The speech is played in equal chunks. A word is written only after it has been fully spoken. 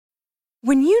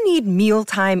When you need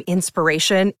mealtime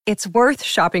inspiration, it's worth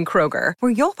shopping Kroger,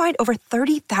 where you'll find over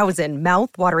 30,000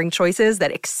 mouth-watering choices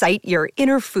that excite your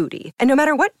inner foodie. And no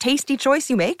matter what tasty choice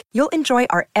you make, you'll enjoy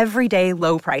our everyday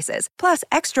low prices, plus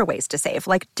extra ways to save,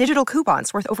 like digital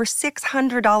coupons worth over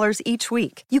 $600 each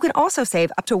week. You can also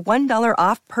save up to $1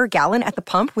 off per gallon at the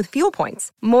pump with fuel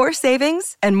points. More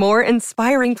savings and more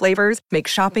inspiring flavors make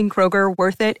shopping Kroger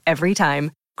worth it every time.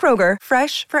 Kroger,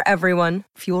 fresh for everyone.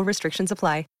 Fuel restrictions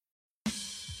apply.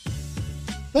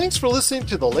 Thanks for listening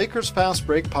to the Lakers Fast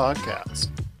Break podcast,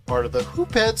 part of the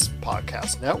Hoopheads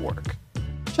Podcast Network.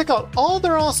 Check out all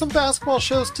their awesome basketball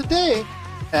shows today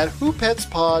at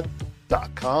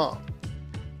hoopheadspod.com.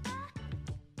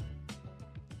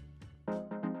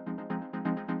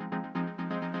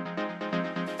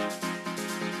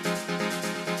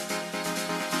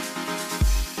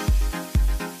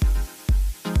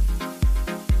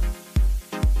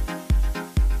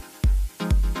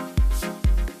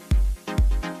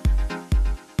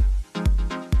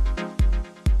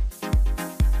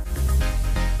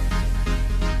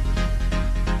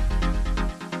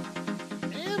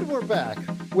 Back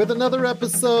with another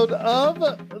episode of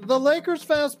the Lakers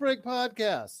Fast Break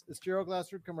podcast. It's Gerald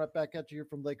Glassford coming right back at you here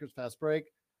from Lakers Fast Break,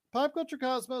 Pop Culture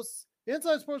Cosmos,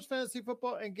 Inside Sports Fantasy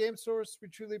Football, and Game Source. We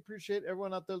truly appreciate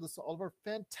everyone out there listening to all of our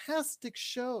fantastic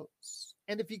shows.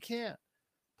 And if you can,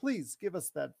 please give us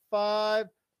that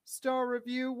 5-star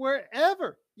review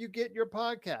wherever you get your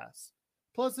podcasts.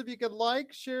 Plus, if you could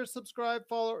like, share, subscribe,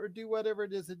 follow, or do whatever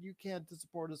it is that you can to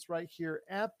support us right here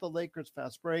at the Lakers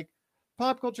Fast Break,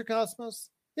 Pop Culture Cosmos,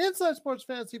 Inside Sports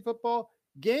Fantasy Football,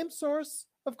 Game Source,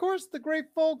 of course, the great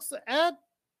folks at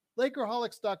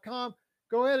Lakerholics.com.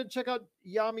 Go ahead and check out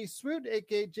Yami Swoot,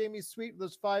 a.k.a. Jamie Sweet, with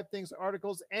his 5 Things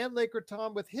articles, and Laker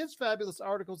Tom with his fabulous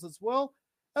articles as well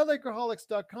at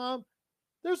Lakerholics.com.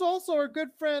 There's also our good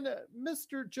friend,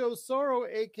 Mr. Joe Soro,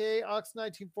 a.k.a.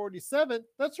 Ox1947.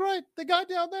 That's right, the guy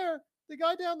down there.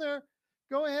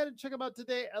 Go ahead and check him out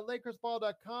today at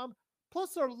LakersBall.com.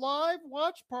 Plus our live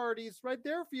watch parties right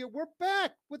there for you. We're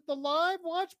back with the live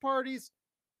watch parties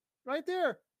right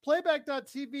there.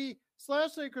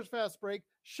 Playback.tv/Lakers Fast Break.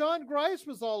 Sean Grice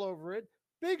was all over it.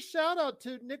 Big shout out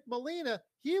to Nick Molina.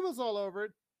 He was all over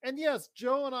it. And yes,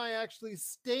 Joe and I actually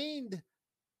stained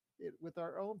it with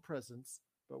our own presence,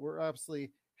 but we're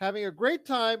absolutely having a great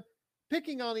time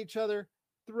picking on each other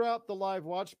throughout the live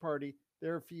watch party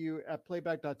there for you at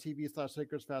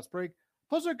playback.tv/Lakers Fast Break.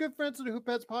 Plus, our good friends at the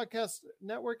Hoopheads Podcast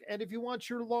Network. And if you want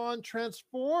your lawn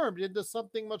transformed into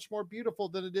something much more beautiful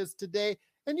than it is today,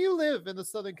 and you live in the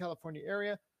Southern California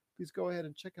area, please go ahead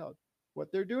and check out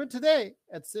what they're doing today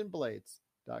at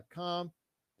Simblades.com.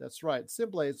 That's right,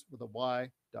 Simblades with a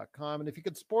Y.com. And if you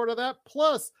can support all that,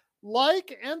 plus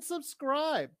like and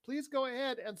subscribe. Please go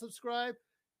ahead and subscribe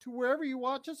to wherever you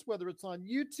watch us, whether it's on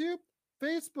YouTube,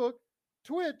 Facebook,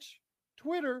 Twitch,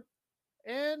 Twitter,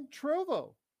 and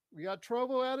Trovo. We got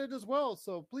Trovo at it as well.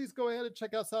 So please go ahead and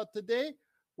check us out today,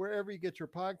 wherever you get your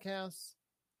podcasts.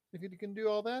 If you can do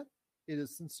all that, it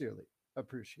is sincerely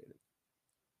appreciated.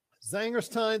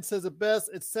 Zangerstein says it best.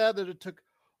 It's sad that it took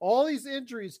all these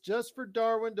injuries just for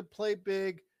Darwin to play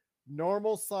big,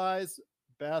 normal size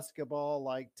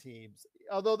basketball-like teams.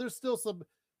 Although there's still some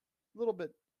little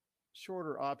bit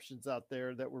shorter options out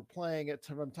there that we're playing at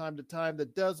from time to time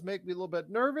that does make me a little bit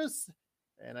nervous.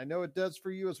 And I know it does for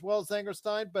you as well,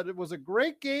 Zangerstein, but it was a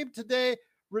great game today.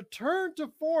 Return to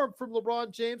form from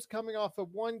LeBron James coming off a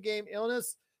 1-game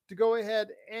illness to go ahead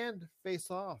and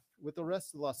face off with the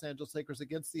rest of the Los Angeles Lakers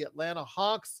against the Atlanta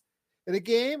Hawks in a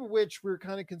game which we're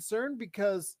kind of concerned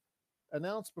because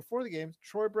announced before the game,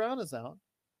 Troy Brown is out.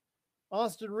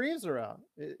 Austin Reeves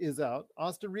is out.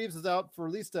 Austin Reeves is out for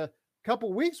at least a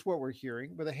couple weeks, what we're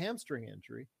hearing, with a hamstring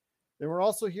injury. Then we're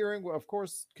also hearing, of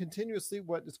course, continuously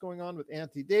what is going on with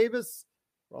Anthony Davis.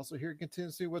 We're also hearing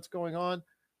continuously what's going on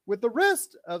with the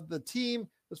rest of the team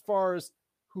as far as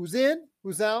who's in,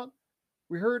 who's out.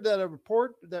 We heard that a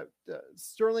report that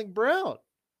Sterling Brown,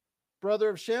 brother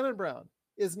of Shannon Brown,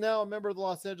 is now a member of the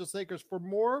Los Angeles Lakers for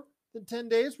more than 10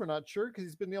 days. We're not sure because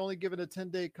he's been only given a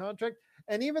 10-day contract.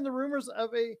 And even the rumors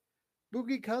of a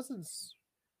Boogie Cousins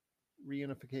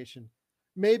reunification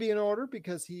may be in order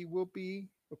because he will be,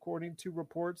 according to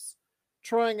reports,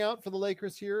 trying out for the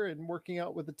Lakers here and working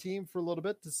out with the team for a little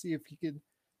bit to see if he could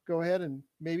go ahead and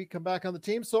maybe come back on the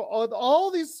team. So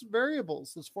all these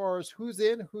variables as far as who's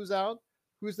in, who's out,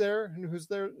 who's there, and who's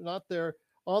there, not there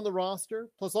on the roster.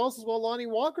 Plus also, well, Lonnie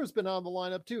Walker's been on the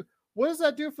lineup too. What does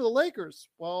that do for the Lakers?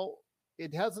 Well,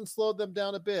 it hasn't slowed them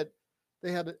down a bit.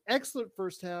 They had an excellent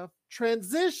first half.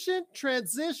 Transition,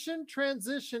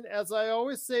 as I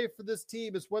always say for this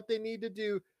team, is what they need to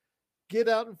do. Get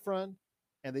out in front,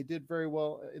 and they did very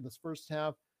well in this first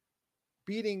half,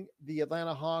 beating the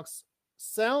Atlanta Hawks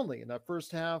soundly in that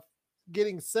first half,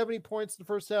 getting 70 points in the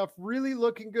first half, really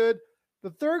looking good.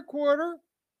 The third quarter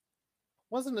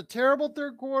wasn't a terrible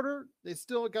third quarter. They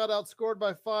still got outscored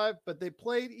by 5, but they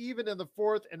played even in the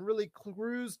fourth and really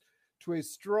cruised to a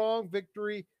strong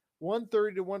victory,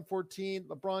 130 to 114.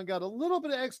 LeBron got a little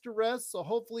bit of extra rest, so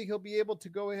hopefully he'll be able to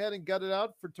go ahead and gut it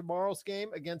out for tomorrow's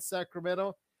game against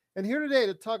Sacramento. And here today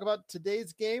to talk about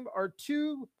today's game are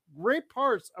two great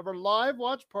parts of our live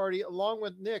watch party, along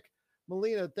with Nick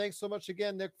Molina. Thanks so much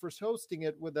again, Nick, for hosting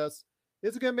it with us.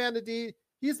 It's a good man indeed.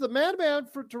 He's the madman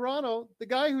for Toronto, the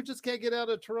guy who just can't get out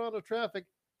of Toronto traffic.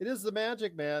 It is the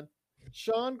Magic Man.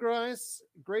 Sean Grice,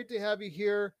 great to have you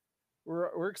here.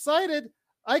 We're excited.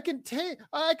 I can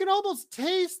almost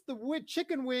taste the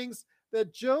chicken wings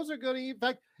that Joe's are going to eat. In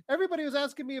fact, everybody was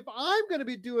asking me if I'm going to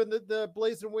be doing the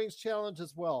Blazing Wings challenge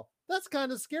as well. That's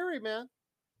kind of scary, man.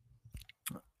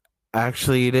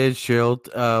 Actually, it is, Gerald.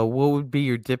 What would be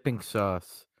your dipping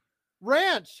sauce?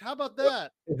 Ranch. How about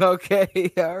that?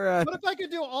 Okay, all right. What if I could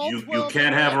do all 12? You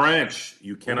can't have ranch.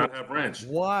 You cannot have ranch.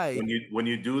 Why? When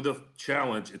you do the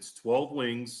challenge, it's 12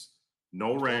 wings,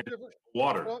 no ranch,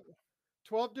 water.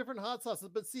 12 different hot sauces.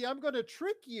 But see, I'm going to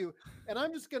trick you, and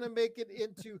I'm just going to make it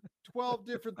into 12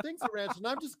 different things of ranch, and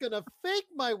I'm just going to fake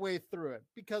my way through it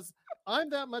because I'm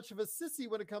that much of a sissy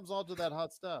when it comes all to that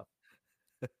hot stuff.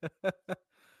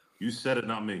 You said it,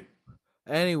 not me.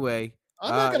 Anyway.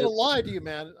 I'm not going to lie to you,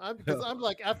 man. Because I'm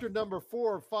like, after number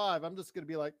 4 or 5, I'm just going to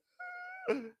be like.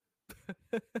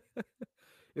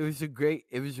 It was a great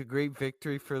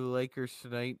victory for the Lakers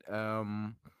tonight.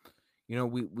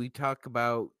 We talk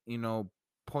about,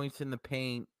 points in the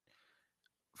paint,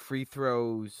 free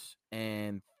throws,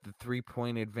 and the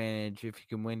 3-point advantage. If you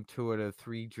can win 2 out of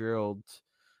 3 drilled,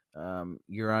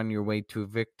 you're on your way to a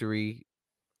victory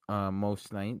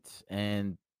most nights.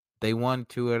 And they won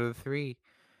 2 out of 3.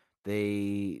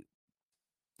 They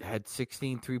had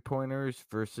 16 3-pointers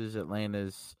versus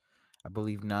Atlanta's, I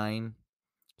believe, 9.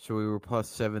 So we were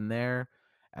 +7 there.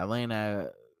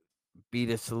 Atlanta beat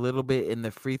us a little bit in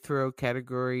the free throw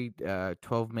category.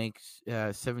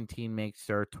 17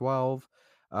 makes our 12.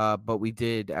 But we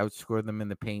did outscore them in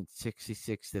the paint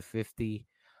 66-50.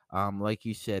 Like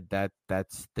you said,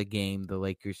 that's the game the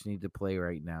Lakers need to play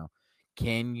right now.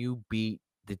 Can you beat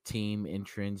the team in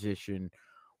transition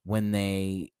when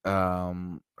they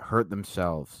hurt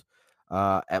themselves?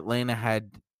 Atlanta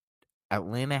had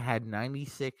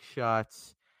 96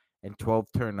 shots and 12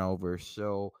 turnovers.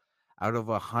 So out of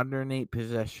 108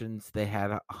 possessions, they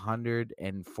had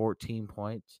 114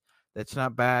 points. That's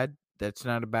not bad. That's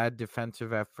not a bad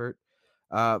defensive effort.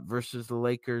 Versus the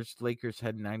Lakers. Lakers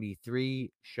had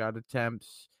 93 shot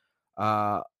attempts.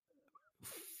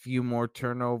 Few more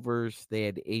turnovers. They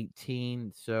had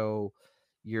 18. So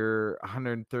you're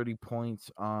 130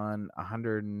 points on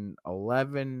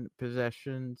 111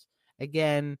 possessions.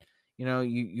 Again,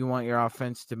 you want your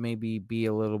offense to maybe be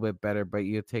a little bit better, but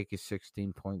you'll take a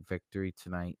 16-point victory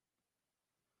tonight.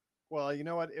 Well, you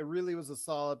know what? It really was a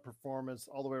solid performance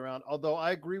all the way around. Although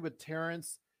I agree with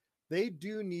Terrence, they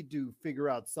do need to figure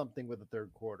out something with the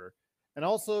third quarter. And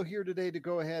also here today to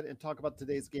go ahead and talk about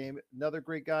today's game. Another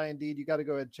great guy indeed. You got to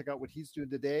go ahead and check out what he's doing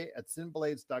today at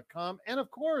sinblades.com. And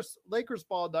of course,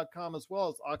 LakersBall.com as well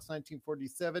as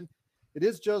Ox1947. It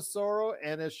is Joe Soro.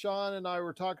 And as Sean and I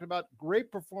were talking about,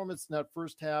 great performance in that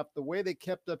first half, the way they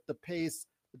kept up the pace,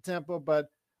 the tempo. But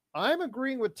I'm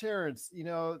agreeing with Terrence.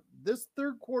 This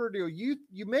third quarter deal,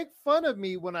 you make fun of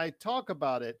me when I talk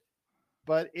about it,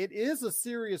 but it is a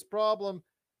serious problem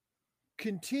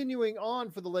continuing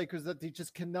on for the Lakers that they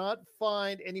just cannot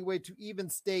find any way to even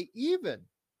stay even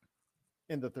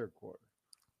in the third quarter.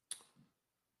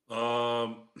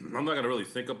 I'm not going to really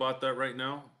think about that right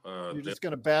now. You're just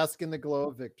going to bask in the glow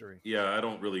of victory. Yeah, I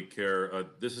don't really care.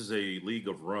 This is a league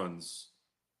of runs,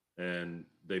 and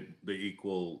they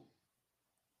equal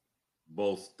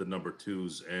both the number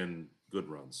 2s and good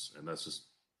runs, and that's just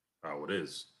how it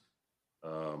is.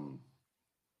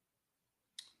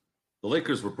 The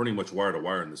Lakers were pretty much wire to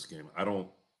wire in this game. I don't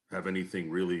have anything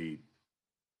really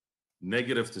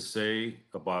negative to say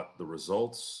about the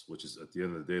results, which is at the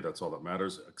end of the day, that's all that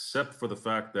matters, except for the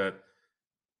fact that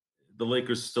the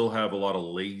Lakers still have a lot of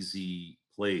lazy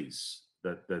plays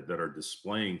that are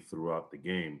displaying throughout the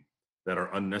game that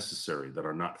are unnecessary, that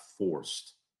are not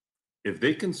forced. If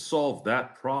they can solve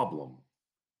that problem,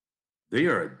 they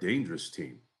are a dangerous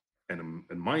team. And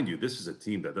mind you, this is a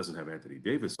team that doesn't have Anthony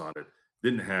Davis on it,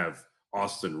 didn't have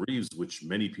Austin Reeves, which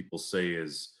many people say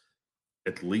is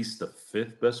at least the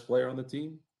 5th best player on the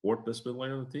team, 4th best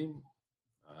player on the team.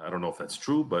 I don't know if that's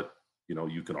true, but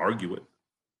you can argue it.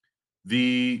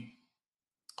 The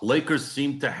Lakers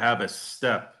seem to have a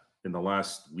step in the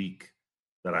last week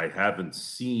that I haven't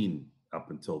seen up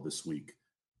until this week,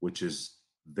 which is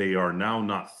they are now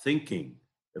not thinking.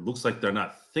 It looks like they're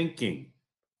not thinking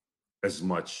as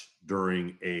much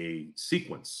during a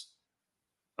sequence.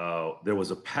 There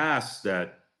was a pass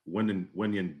that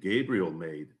Wenyen Gabriel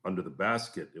made under the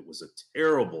basket. It was a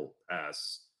terrible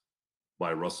pass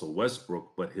by Russell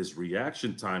Westbrook, but his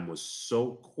reaction time was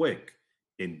so quick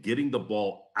in getting the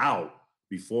ball out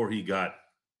before he got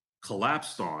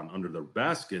collapsed on under the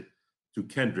basket to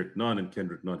Kendrick Nunn, and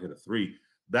Kendrick Nunn hit a three.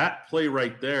 That play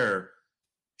right there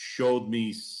showed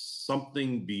me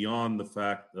something beyond the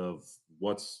fact of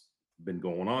what's been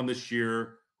going on this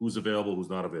year, who's available, who's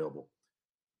not available.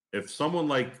 If someone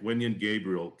like Wenyen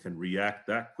Gabriel can react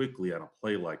that quickly on a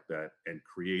play like that and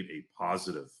create a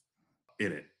positive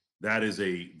in it, that is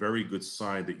a very good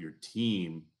sign that your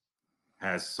team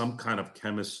has some kind of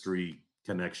chemistry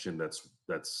connection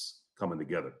that's coming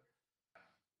together.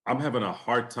 I'm having a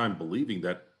hard time believing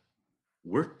that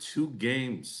we're 2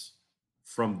 games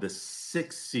from the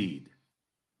 6th seed.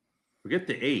 Forget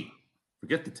the 8,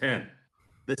 forget the 10.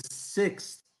 The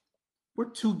 6th. We're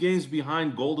 2 games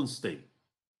behind Golden State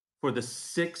for the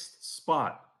 6th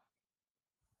spot.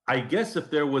 I guess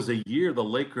if there was a year the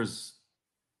Lakers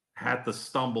had to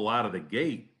stumble out of the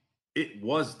gate, it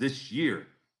was this year.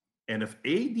 And if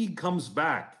AD comes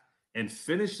back and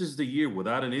finishes the year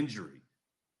without an injury,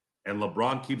 and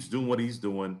LeBron keeps doing what he's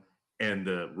doing, and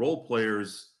the role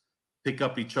players pick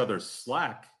up each other's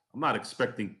slack, I'm not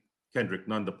expecting Kendrick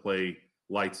Nunn to play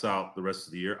lights out the rest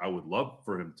of the year. I would love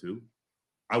for him to.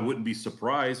 I wouldn't be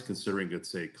surprised, considering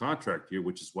it's a contract year,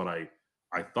 which is what I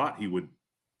thought he would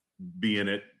be in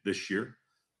it this year.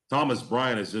 Thomas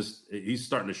Bryant he's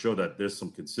starting to show that there's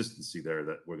some consistency there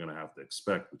that we're going to have to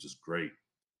expect, which is great.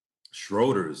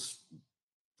 Schroeder's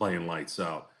playing lights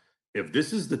out. If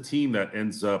this is the team that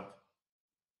ends up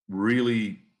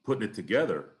really putting it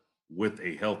together with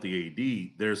a healthy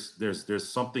AD, there's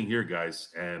something here, guys,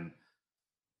 and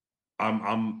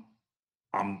I'm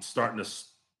starting to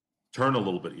turn a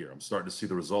little bit here. I'm starting to see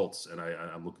the results, and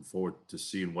I'm looking forward to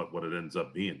seeing what it ends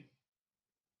up being.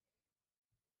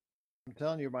 I'm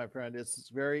telling you, my friend, it's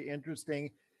very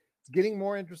interesting. It's getting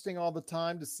more interesting all the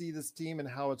time to see this team and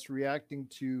how it's reacting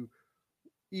to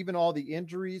even all the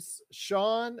injuries.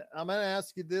 Sean, I'm going to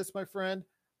ask you this, my friend.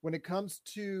 When it comes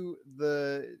to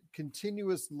the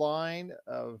continuous line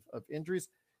of injuries,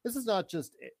 this is not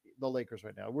just the Lakers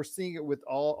right now. We're seeing it with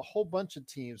a whole bunch of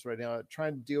teams right now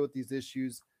trying to deal with these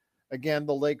issues. Again,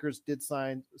 the Lakers did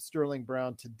sign Sterling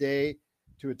Brown today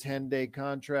to a 10-day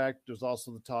contract. There's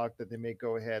also the talk that they may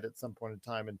go ahead at some point in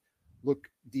time and look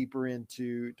deeper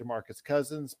into DeMarcus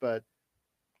Cousins. But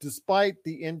despite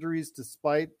the injuries,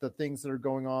 despite the things that are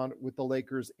going on with the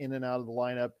Lakers in and out of the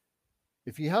lineup,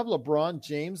 if you have LeBron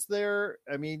James there,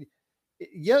 I mean,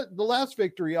 yeah, the last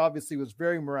victory obviously was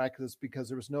very miraculous because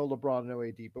there was no LeBron, no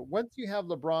AD. But once you have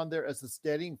LeBron there as a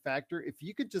steadying factor, if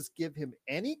you could just give him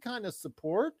any kind of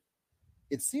support,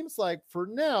 it seems like for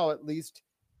now, at least,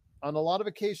 on a lot of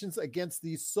occasions against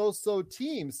these so-so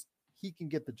teams, he can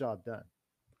get the job done.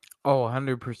 Oh,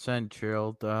 100%,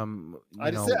 Gerald.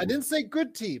 I didn't say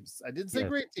good teams. I didn't say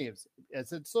great teams. I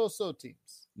said so-so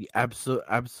teams. Yeah,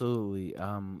 absolutely.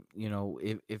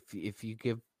 If you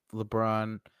give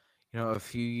LeBron, a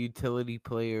few utility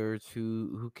players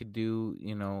who could do,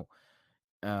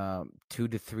 2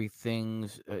 to 3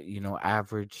 things,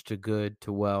 average to good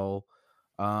to well.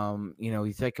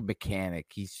 He's like a mechanic.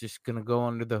 He's just gonna go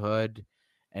under the hood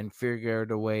and figure out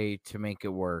a way to make it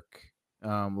work.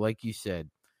 Like you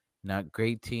said, not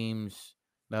great teams,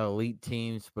 not elite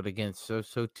teams, but against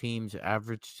so-so teams,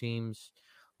 average teams,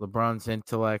 LeBron's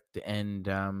intellect and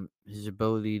his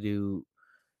ability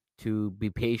to be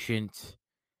patient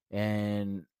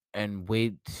and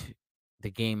wait the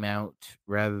game out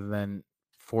rather than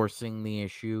forcing the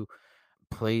issue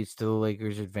plays to the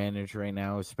Lakers' advantage right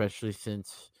now, especially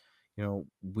since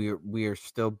we are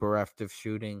still bereft of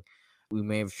shooting. We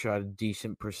may have shot a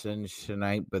decent percentage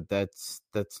tonight, but that's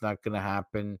not going to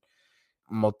happen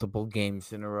multiple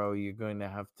games in a row. You're going to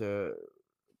have to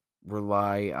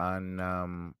rely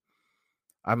on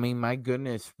my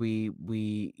goodness,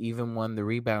 we even won the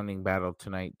rebounding battle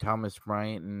tonight. Thomas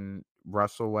Bryant and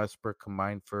Russell Westbrook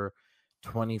combined for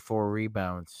 24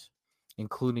 rebounds,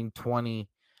 including 20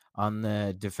 on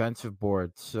the defensive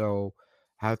board. So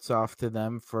hats off to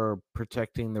them for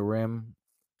protecting the rim.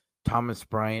 Thomas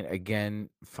Bryant again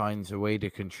finds a way to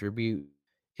contribute.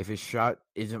 If his shot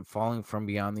isn't falling from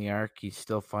beyond the arc, he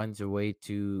still finds a way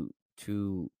to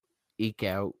eke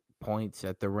out points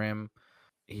at the rim.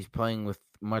 He's playing with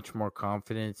much more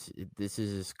confidence. This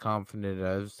is as confident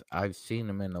as I've seen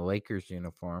him in a Lakers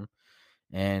uniform.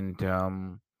 And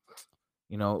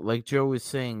like Joe was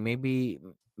saying, maybe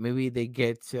they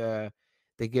get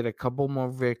a couple more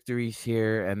victories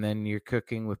here, and then you're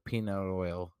cooking with peanut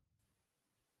oil.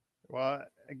 Well,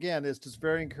 again, it's just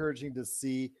very encouraging to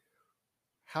see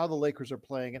how the Lakers are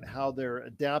playing and how they're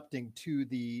adapting to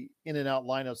the in and out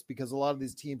lineups, because a lot of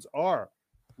these teams are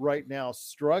right now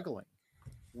struggling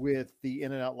with the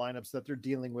in and out lineups that they're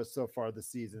dealing with so far this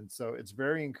season. So it's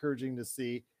very encouraging to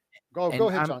see. Go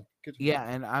ahead, John. Yeah,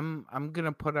 and I'm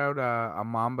gonna put out a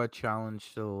Mamba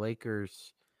challenge to the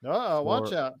Lakers.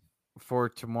 Watch out for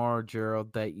tomorrow,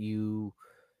 Gerald, that you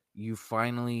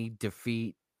finally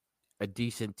defeat a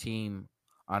decent team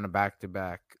on a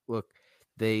back-to-back. Look,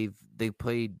 they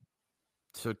played,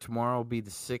 so tomorrow will be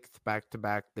the 6th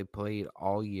back-to-back they played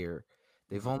all year.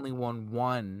 They've only won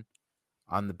one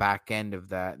on the back end of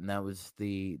that, and that was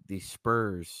the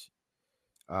Spurs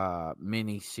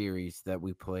mini series that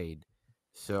we played.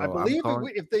 So I believe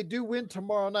if they do win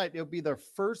tomorrow night, it'll be their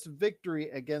first victory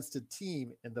against a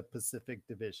team in the Pacific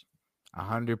Division.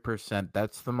 100%.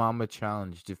 That's the Mamba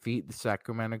challenge. Defeat the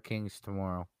Sacramento Kings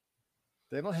tomorrow.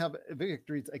 They don't have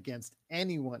victories against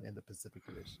anyone in the Pacific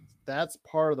Division. That's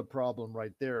part of the problem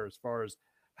right there as far as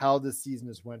how this season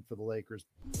has went for the Lakers.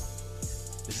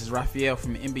 This is Raphael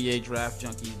from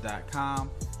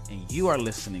NBADraftJunkies.com, and you are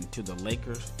listening to the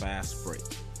Lakers Fast Break.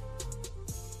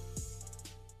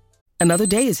 Another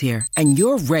day is here, and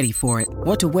you're ready for it.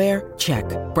 What to wear? Check.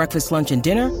 Breakfast, lunch, and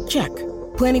dinner? Check.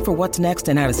 Planning for what's next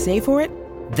and how to save for it?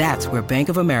 That's where Bank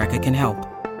of America can help.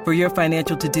 For your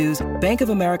financial to-dos, Bank of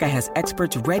America has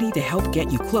experts ready to help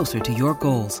get you closer to your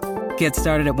goals. Get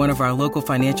started at one of our local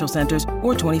financial centers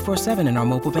or 24/7 in our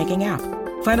mobile banking app.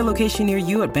 Find a location near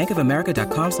you at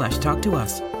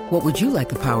bankofamerica.com/talktous. What would you like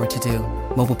the power to do?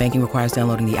 Mobile banking requires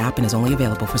downloading the app and is only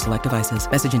available for select devices.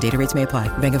 Message and data rates may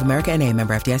apply. Bank of America N.A.,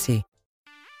 member FDIC.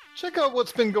 Check out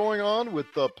what's been going on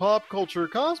with the Pop Culture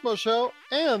Cosmos Show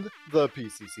and the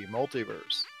PCC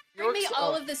Multiverse. Bring me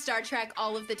all of the Star Trek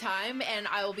all of the time, and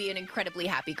I will be an incredibly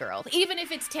happy girl. Even if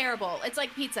it's terrible. It's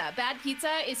like pizza. Bad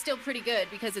pizza is still pretty good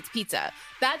because it's pizza.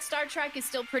 Bad Star Trek is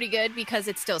still pretty good because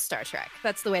it's still Star Trek.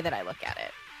 That's the way that I look at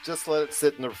it. Just let it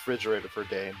sit in the refrigerator for a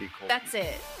day and be cold. That's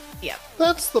it. Yep.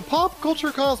 That's the Pop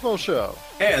Culture Cosmos Show.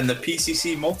 And the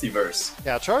PCC Multiverse.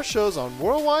 Catch our shows on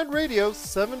Worldwide Radio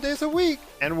 7 days a week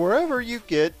and wherever you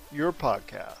get your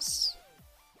podcasts.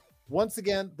 Once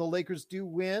again, the Lakers do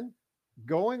win.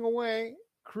 Going away,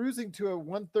 cruising to a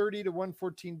 130 to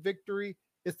 114 victory.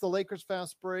 It's the Lakers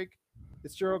Fast Break.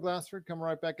 It's Gerald Glassford coming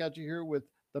right back at you here with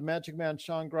the Magic Man,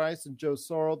 Sean Grice, and Joe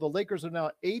Sorrell. The Lakers are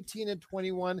now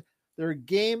 18-21. They're a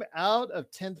game out of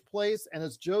 10th place. And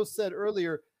as Joe said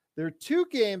earlier, they're 2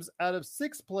 games out of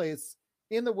 6th place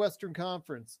in the Western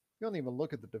Conference. We don't even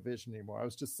look at the division anymore. I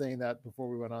was just saying that before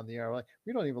we went on the air. Like,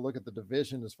 we don't even look at the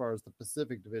division as far as the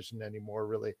Pacific Division anymore,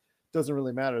 really. Doesn't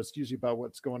really matter. It's usually about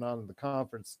what's going on in the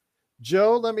conference.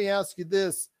 Joe, let me ask you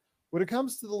this. When it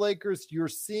comes to the Lakers, you're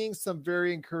seeing some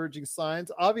very encouraging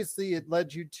signs. Obviously, it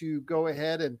led you to go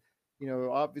ahead and,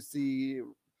 obviously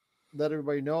let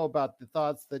everybody know about the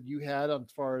thoughts that you had on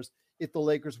as far as if the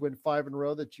Lakers win 5 in a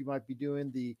row, that you might be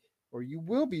doing you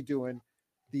will be doing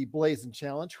the Blazing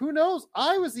Challenge. Who knows?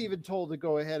 I was even told to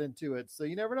go ahead and do it. So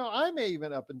you never know. I may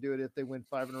even up and do it if they win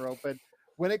 5 in a row. But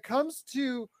when it comes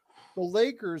to the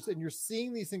Lakers, and you're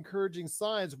seeing these encouraging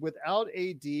signs without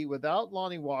AD, without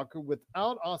Lonnie Walker,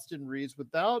 without Austin Reeves,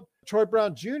 without Troy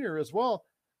Brown Jr. as well.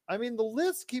 I mean, the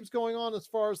list keeps going on as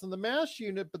far as in the MASH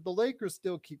unit, but the Lakers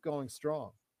still keep going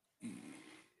strong.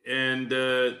 And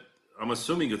I'm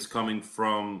assuming it's coming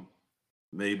from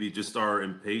maybe just our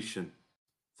impatient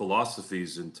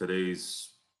philosophies in today's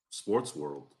sports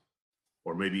world,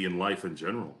 or maybe in life in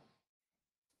general.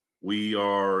 We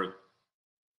are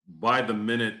by the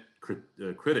minute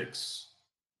critics,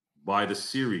 by the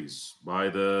series,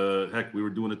 heck, we were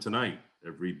doing it tonight.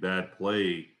 Every bad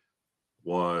play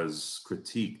was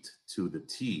critiqued to the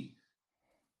T.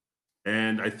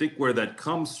 And I think where that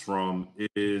comes from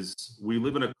is we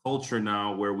live in a culture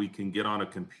now where we can get on a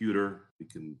computer, we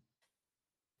can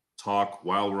talk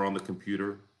while we're on the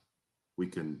computer, we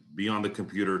can be on the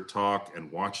computer, talk,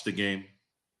 and watch the game.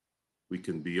 We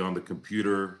can be on the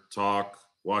computer, talk,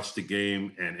 watch the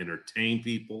game, and entertain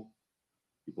people.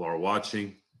 People are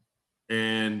watching.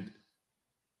 And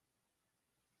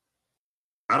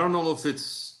I don't know if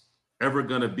it's ever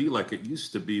going to be like it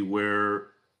used to be, where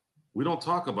we don't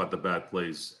talk about the bad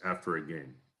plays after a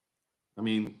game. I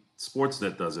mean,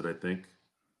 Sportsnet does it, I think.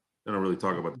 They don't really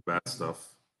talk about the bad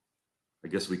stuff. I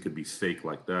guess we could be fake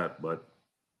like that, but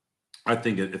I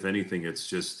think if anything, it's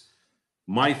just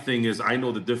my thing is I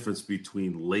know the difference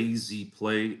between lazy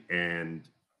play and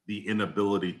the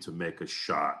inability to make a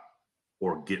shot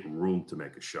or get room to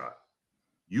make a shot.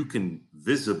 You can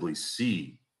visibly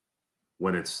see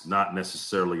when it's not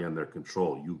necessarily in their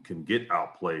control. You can get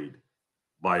outplayed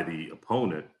by the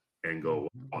opponent and go,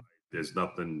 oh, there's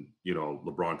nothing,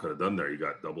 LeBron could have done there. He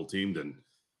got double teamed and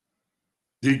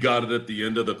he got it at the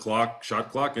end of the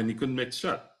shot clock, and he couldn't make the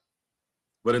shot.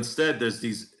 But instead, there's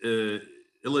these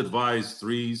ill-advised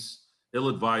threes,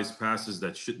 ill-advised passes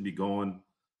that shouldn't be going.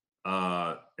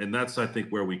 And that's, I think,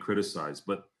 where we criticize.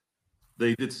 But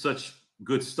they did such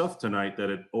good stuff tonight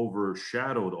that it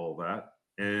overshadowed all that.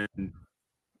 And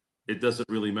it doesn't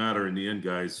really matter in the end,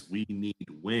 guys. We need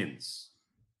wins.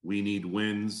 We need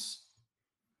wins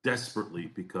desperately,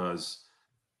 because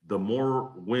the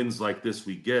more wins like this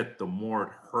we get, the more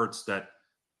it hurts that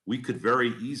we could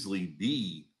very easily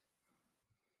be,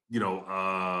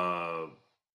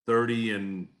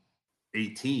 30-18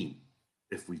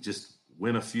 if we just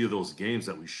win a few of those games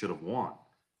that we should have won.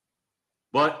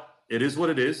 But it is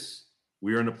what it is.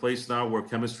 We are in a place now where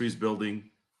chemistry is building.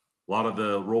 A lot of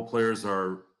the role players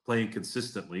are playing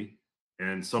consistently,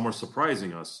 and some are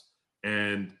surprising us.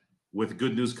 And with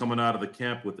good news coming out of the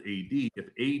camp with AD, if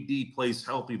AD plays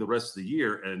healthy the rest of the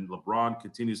year and LeBron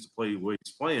continues to play the way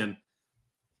he's playing,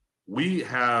 we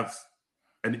have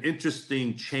an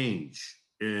interesting change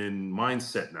in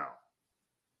mindset now.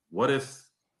 What if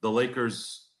the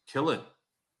Lakers kill it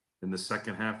in the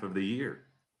second half of the year?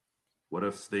 What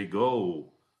if they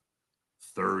go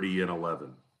 30-11?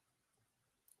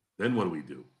 Then what do we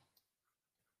do?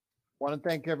 Want to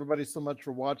thank everybody so much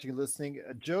for watching and listening.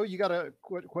 Joe, you got a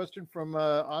question from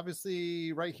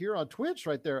obviously right here on Twitch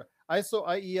right there. ISO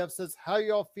IEF says, how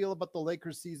y'all feel about the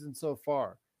Lakers season so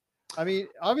far? I mean,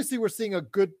 obviously we're seeing a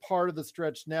good part of the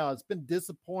stretch now. It's been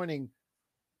disappointing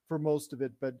for most of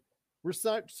it, but we're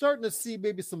starting to see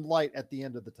maybe some light at the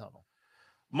end of the tunnel.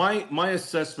 My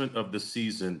assessment of the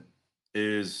season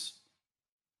is,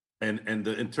 and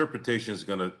the interpretation is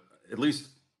going to, at least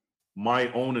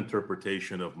my own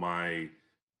interpretation of my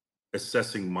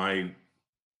assessing my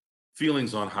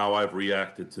feelings on how I've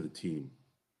reacted to the team.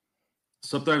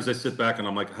 Sometimes I sit back and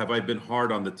I'm like, have I been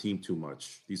hard on the team too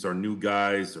much? These are new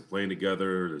guys. They're playing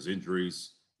together. There's injuries.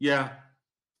 Yeah,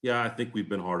 I think we've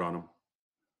been hard on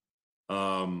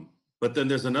them. But then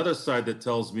there's another side that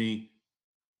tells me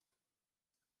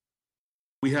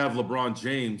we have LeBron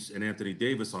James and Anthony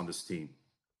Davis on this team.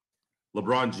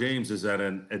 LeBron James is at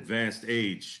an advanced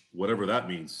age, whatever that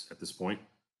means at this point.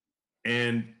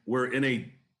 And we're in a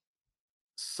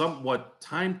somewhat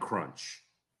time crunch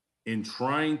in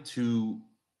trying to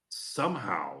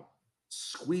somehow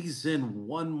squeeze in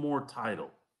one more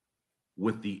title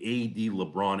with the AD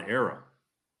LeBron era.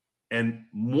 And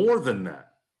more than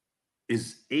that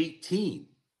is 18.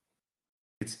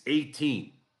 It's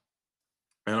 18.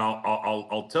 And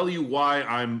I'll tell you why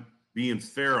I'm being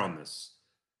fair on this.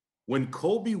 When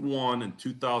Kobe won in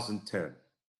 2010,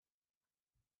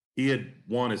 he had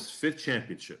won his 5th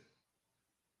championship,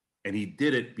 and he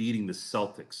did it beating the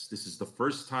Celtics. This is the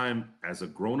first time as a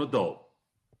grown adult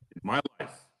in my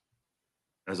life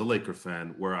as a Laker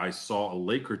fan where I saw a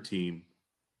Laker team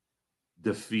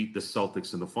defeat the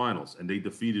Celtics in the finals, and they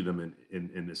defeated them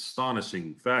in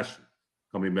astonishing fashion,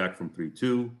 coming back from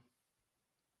 3-2,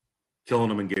 killing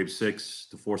them in Game 6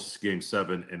 to force Game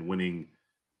 7, and winning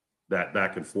that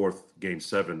back and forth Game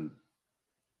 7,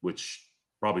 which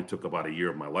probably took about a year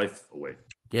of my life away.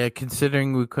 Yeah,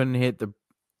 considering we couldn't hit the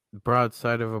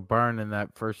broadside of a barn in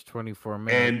that first 24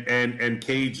 minutes. And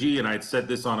KG, and I'd said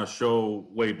this on a show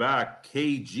way back,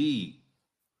 KG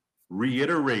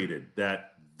reiterated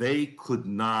that they could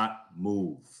not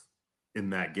move in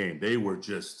that game. They were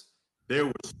so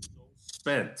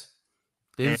spent.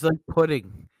 It was like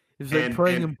pudding. It was like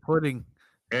playing in pudding.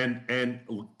 And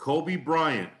Kobe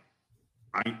Bryant,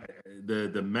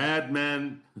 the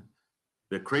madman,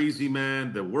 the crazy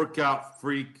man, the workout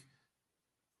freak,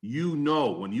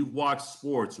 when you've watched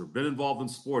sports or been involved in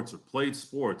sports or played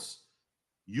sports,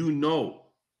 you know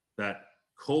that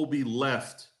Kobe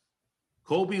left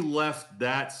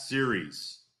that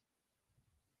series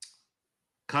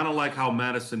kind of like how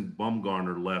Madison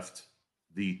Bumgarner left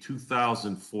the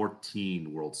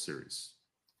 2014 World Series.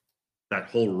 That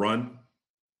whole run,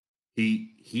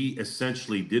 he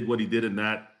essentially did what he did in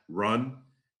that run,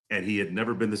 and he had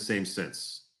never been the same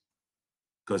since,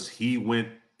 because he went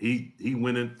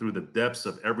in through the depths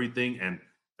of everything and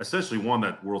essentially won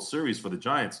that World Series for the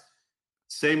Giants.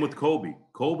 Same with Kobe.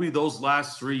 Kobe, those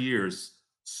last 3 years,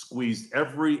 squeezed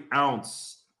every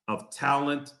ounce of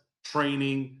talent,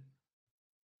 training,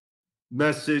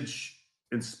 message,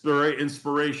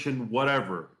 inspiration,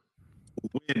 whatever.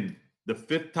 Win the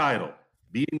 5th title,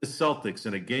 beating the Celtics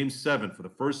in a Game 7 for the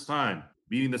first time,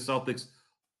 beating the Celtics.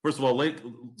 First of all,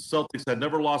 Celtics had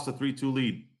never lost a 3-2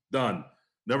 lead. Done.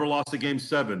 Never lost a Game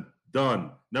 7.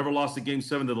 Done. Never lost a Game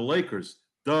 7 to the Lakers.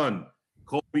 Done.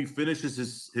 Kobe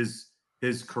finishes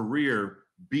his career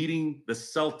beating the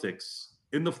Celtics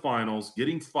in the finals,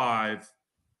 getting 5,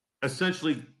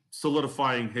 essentially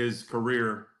solidifying his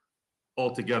career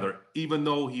altogether. Even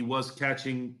though he was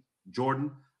catching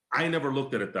Jordan, I never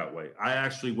looked at it that way. I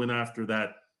actually went after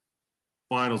that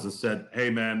finals and said, hey,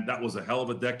 man, that was a hell of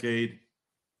a decade.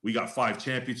 We got 5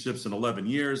 championships in 11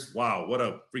 years. Wow, what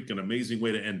a freaking amazing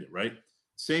way to end it, right?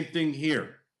 Same thing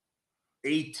here.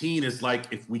 18 is like,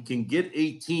 if we can get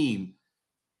 18,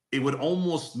 it would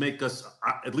almost make us,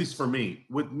 at least for me,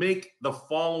 would make the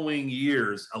following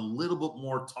years a little bit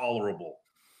more tolerable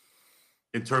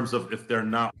in terms of if they're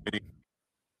not winning.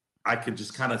 I can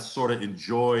just kind of sort of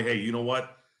enjoy, hey, you know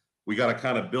what? We got to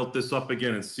kind of build this up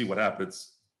again and see what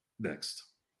happens next.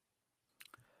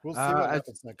 We'll see what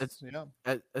happens next.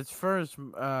 As far as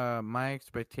my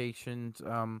expectations,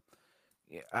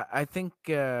 I think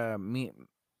I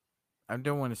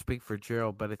don't want to speak for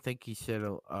Gerald, but I think he said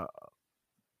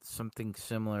something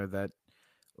similar, that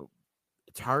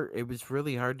it's hard. It was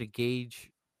really hard to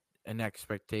gauge an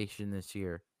expectation this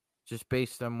year, just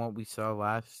based on what we saw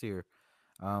last year.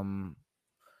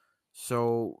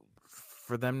 So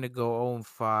for them to go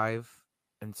 0-5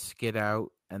 and skid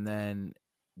out and then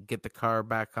get the car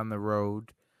back on the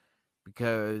road,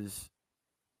 because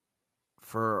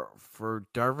for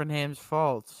Darvin Ham's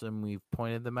faults, and we've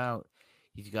pointed them out,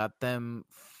 he's got them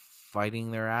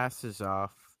fighting their asses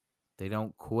off. They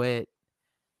don't quit.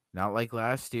 Not like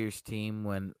last year's team,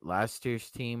 when last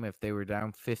year's team, if they were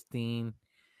down 15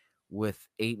 with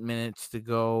 8 minutes to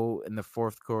go in the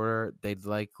fourth quarter, they'd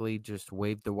likely just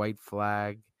wave the white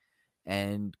flag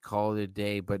and call it a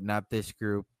day. But not this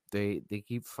group. They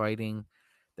keep fighting.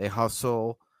 They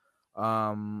hustle.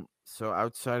 So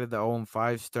outside of the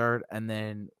 0-5 start, and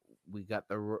then we got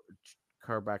the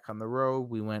car back on the road,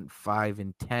 we went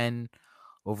 5-10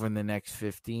 over in the next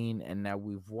 15, and now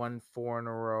we've won 4 in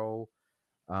a row.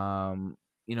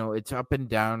 It's up and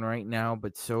down right now,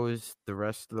 but so is the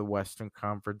rest of the Western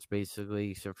Conference,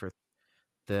 basically, except for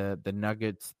the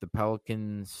Nuggets, the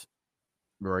Pelicans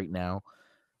right now.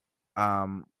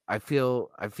 I feel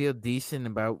decent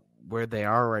about where they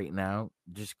are right now,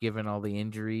 just given all the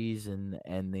injuries and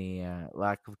the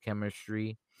lack of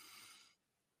chemistry.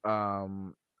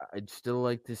 I'd still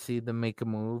like to see them make a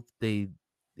move.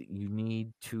 You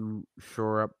need to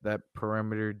shore up that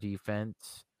perimeter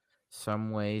defense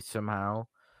some way, somehow.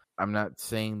 I'm not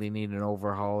saying they need an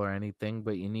overhaul or anything,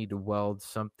 but you need to weld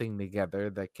something together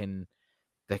that can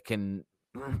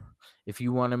if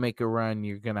you want to make a run,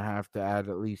 you're going to have to add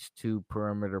at least 2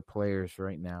 perimeter players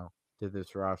right now to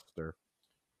this roster.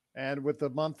 And with a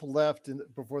month left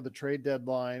before the trade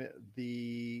deadline,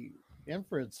 the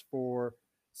inference for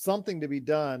something to be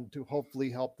done to hopefully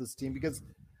help this team, because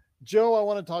Joe, I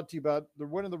want to talk to you about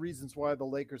one of the reasons why the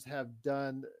Lakers have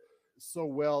done so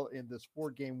well in this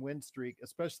 4-game win streak,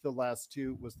 especially the last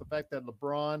 2, was the fact that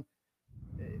LeBron,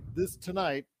 this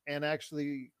tonight, and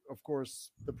actually, of course,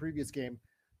 the previous game,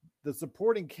 the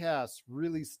supporting cast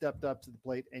really stepped up to the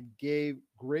plate and gave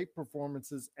great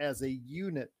performances as a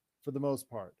unit for the most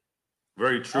part.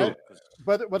 Very true.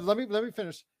 But let me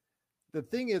finish. The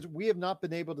thing is, we have not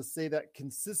been able to say that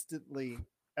consistently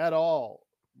at all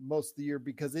most of the year,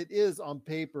 because it is on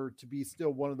paper to be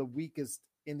still one of the weakest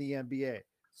in the NBA.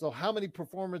 So how many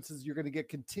performances you're going to get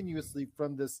continuously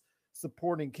from this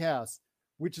supporting cast,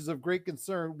 which is of great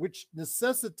concern, which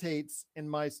necessitates, in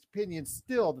my opinion,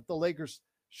 still that the Lakers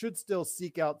should still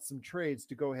seek out some trades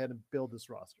to go ahead and build this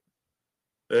roster.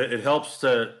 It helps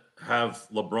to have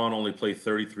LeBron only play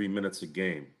 33 minutes a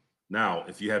game. Now,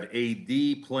 if you have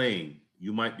AD playing,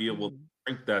 you might be able to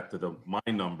shrink that to my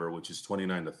number, which is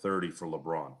 29-30 for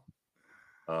LeBron.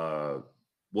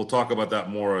 We'll talk about that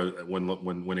more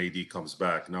when AD comes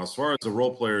back. Now, as far as the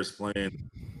role players playing,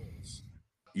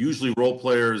 usually role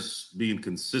players being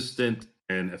consistent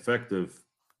and effective,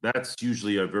 that's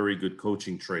usually a very good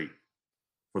coaching trait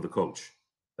for the coach.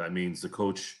 That means the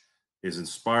coach is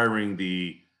inspiring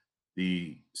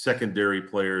the secondary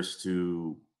players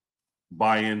to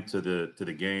buy into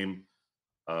the game.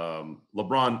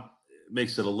 LeBron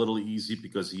makes it a little easy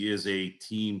because he is a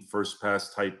team first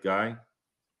pass type guy.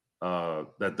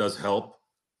 That does help,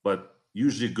 but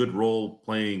usually a good role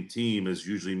playing team is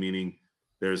usually meaning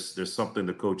there's something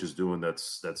the coach is doing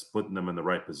that's putting them in the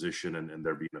right position and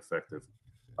they're being effective.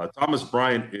 Thomas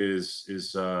Bryant is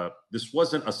this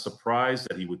wasn't a surprise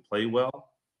that he would play well.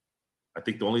 I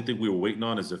think the only thing we were waiting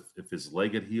on is if his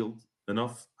leg had healed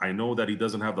enough. I know that he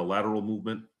doesn't have the lateral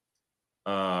movement,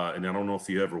 and I don't know if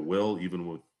he ever will, even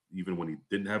when he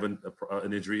didn't have an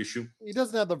injury issue. He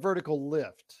doesn't have the vertical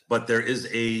lift. But there is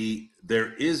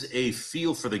a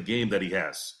feel for the game that he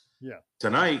has. Yeah.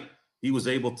 Tonight, he was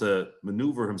able to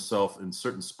maneuver himself in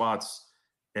certain spots,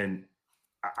 and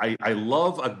I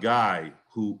love a guy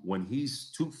who, when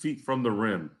he's 2 feet from the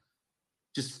rim,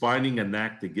 just finding a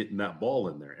knack to getting that ball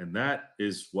in there. And that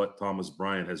is what Thomas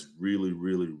Bryant has really,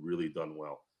 really, really done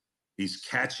well. He's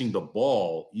catching the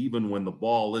ball even when the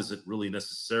ball isn't really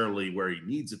necessarily where he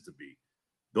needs it to be.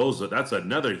 That's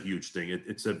another huge thing.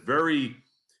 It's a very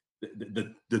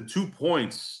the 2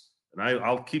 points, and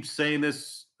I'll keep saying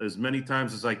this as many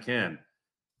times as I can.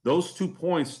 Those 2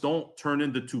 points don't turn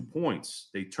into 2 points.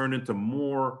 They turn into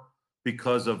more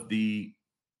because of the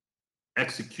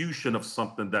execution of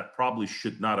something that probably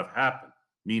should not have happened.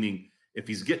 Meaning, if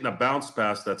he's getting a bounce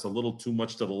pass that's a little too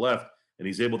much to the left and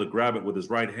he's able to grab it with his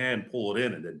right hand, pull it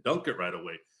in, and then dunk it right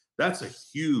away, that's a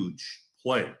huge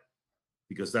play,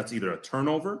 because that's either a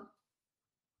turnover,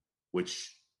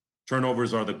 which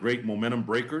turnovers are the great momentum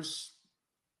breakers,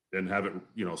 and have it,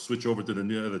 switch over to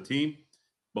the other team.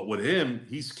 But with him,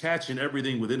 he's catching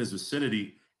everything within his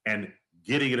vicinity and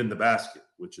getting it in the basket,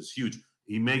 which is huge.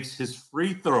 He makes his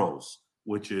free throws,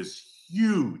 which is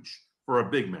huge for a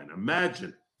big man.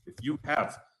 Imagine if you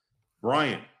have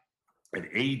Bryant and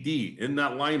AD in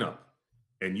that lineup,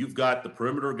 and you've got the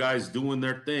perimeter guys doing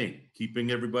their thing,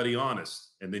 keeping everybody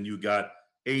honest, and then you got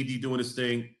AD doing his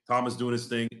thing, Thomas doing his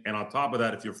thing, and on top of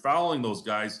that, if you're fouling those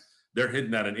guys, they're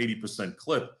hitting at an 80%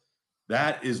 clip.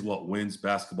 That is what wins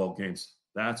basketball games.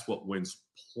 That's what wins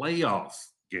playoff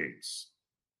games.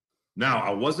 Now, I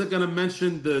wasn't going to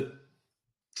mention the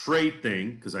trade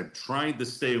thing because I'm trying to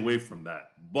stay away from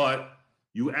that. But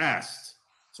you asked,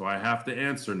 so I have to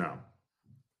answer now.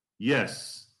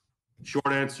 Yes. Short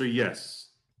answer, yes.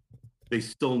 They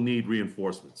still need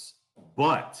reinforcements.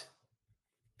 But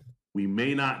we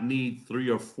may not need 3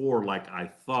 or 4 like I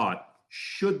thought,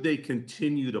 should they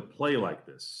continue to play like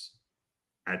this.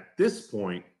 At this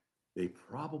point, they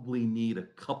probably need a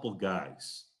couple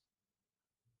guys.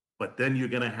 But then you're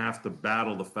going to have to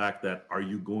battle the fact that, are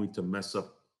you going to mess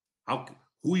up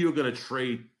who you're going to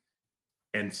trade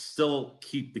and still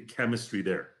keep the chemistry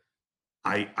there?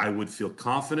 I would feel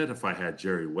confident if I had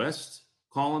Jerry West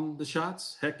calling the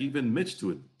shots. Heck, even Mitch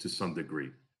to some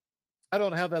degree. I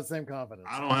don't have that same confidence.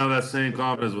 I don't have that same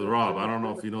confidence with Rob. I don't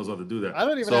know if he knows how to do that. I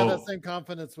don't even have that same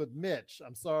confidence with Mitch.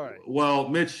 I'm sorry. Well,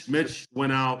 Mitch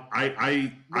went out.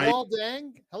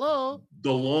 Dang. Hello.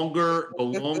 The longer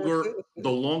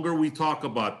we talk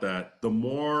about that, the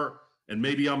more, and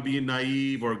maybe I'm being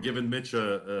naive or giving Mitch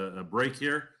a break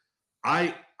here.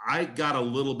 I got a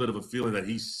little bit of a feeling that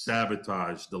he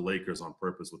sabotaged the Lakers on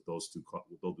purpose with those two.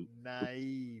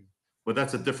 Naive. But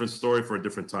that's a different story for a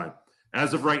different time.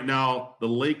 As of right now, the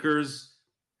Lakers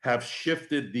have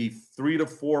shifted the 3 to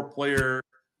 4 player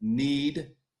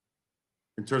need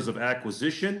in terms of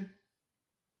acquisition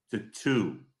to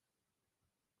 2.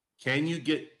 Can you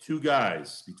get 2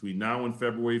 guys between now and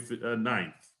February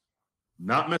 9th,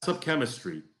 not mess up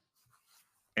chemistry,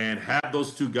 and have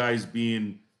those 2 guys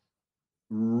being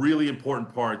really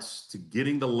important parts to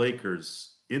getting the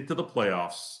Lakers into the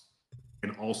playoffs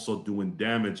and also doing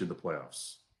damage in the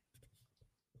playoffs?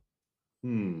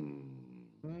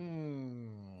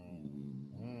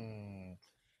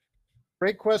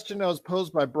 Great question that was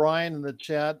posed by Brian in the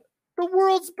chat. The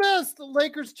world's best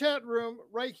Lakers chat room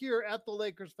right here at the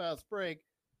Lakers Fast Break.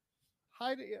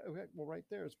 Hi, well, right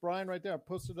there. It's Brian right there. I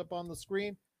posted up on the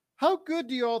screen. How good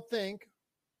do you all think,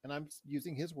 and I'm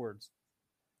using his words,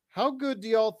 how good do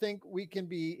y'all think we can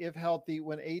be if healthy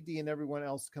when AD and everyone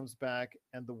else comes back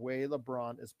and the way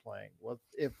LeBron is playing? Well,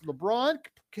 if LeBron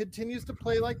continues to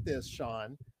play like this,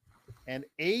 Sean, and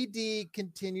AD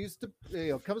continues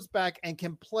to comes back and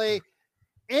can play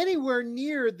anywhere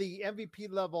near the MVP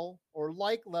level or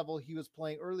like level he was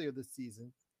playing earlier this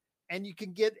season, and you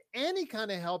can get any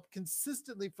kind of help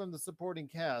consistently from the supporting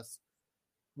cast,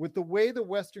 with the way the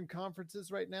Western Conference is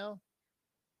right now,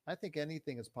 I think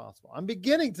anything is possible. I'm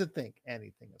beginning to think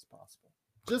anything is possible.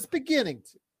 Just beginning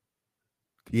to.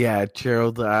 Yeah,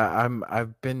 Gerald,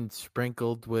 I've been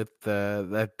sprinkled with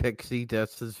that pixie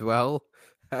dust as well.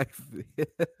 I'm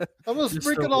gonna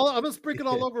sprinkle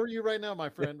all over you right now, my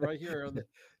friend, right here.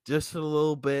 Just a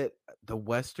little bit. The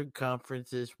Western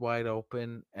Conference is wide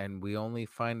open, and we only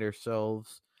find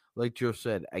ourselves, like Joe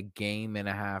said, a game and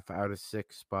a half out of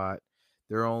 6 spot.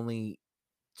 There are only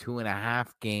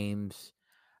 2.5 games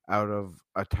out of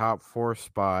a top 4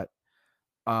 spot.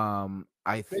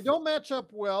 They don't match up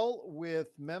well with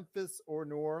Memphis or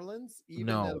New Orleans, even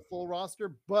at a full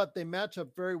roster, but they match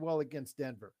up very well against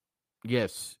Denver.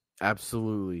 Yes,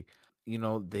 absolutely.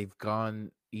 They've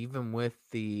gone, even with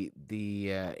the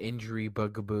injury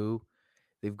bugaboo,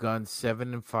 they've gone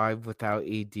 7-5 without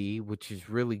AD, which is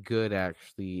really good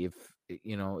actually.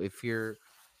 If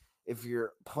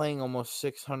you're playing almost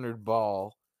 600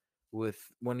 ball with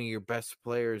one of your best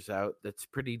players out, that's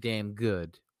pretty damn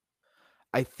good.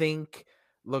 I think,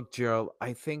 look, Gerald,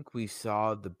 I think we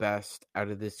saw the best out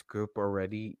of this group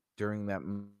already during that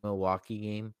Milwaukee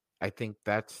game. I think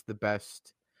that's the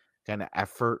best kind of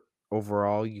effort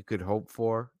overall you could hope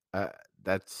for.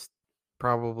 That's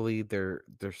probably their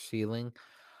ceiling.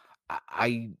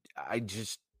 I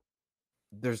just,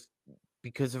 there's,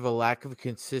 because of a lack of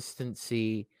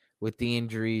consistency with the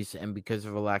injuries and because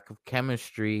of a lack of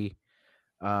chemistry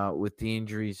with the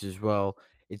injuries as well,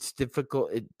 it's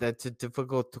difficult. That's a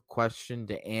difficult question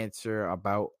to answer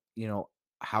about,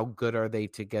 how good are they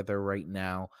together right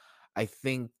now. I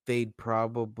think they'd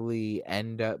probably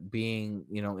end up being,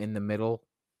 in the middle,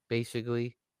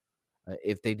 basically,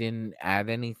 if they didn't add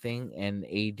anything and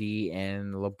AD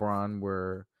and LeBron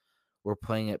were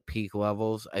playing at peak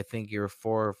levels. I think you're a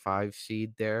 4 or 5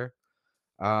 seed there.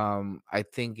 I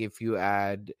think if you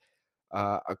add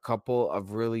a couple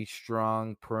of really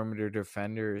strong perimeter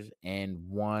defenders and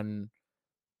one,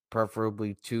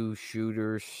 preferably 2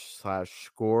 shooters /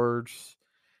 scorers,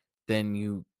 then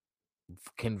you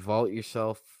can vault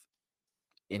yourself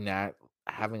in that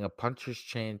having a puncher's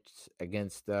chance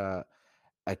against a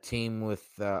team with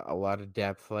a lot of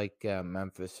depth like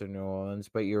Memphis or New Orleans.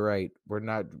 But you're right,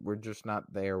 we're just not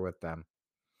there with them.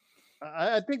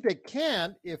 I think they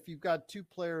can if you've got 2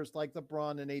 players like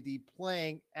LeBron and AD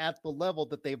playing at the level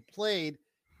that they've played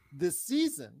this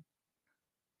season.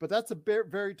 But that's a very,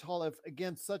 very tall if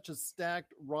against such a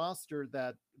stacked roster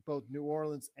that both New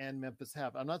Orleans and Memphis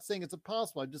have. I'm not saying it's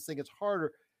impossible. I'm just saying it's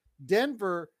harder.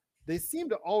 Denver, they seem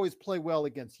to always play well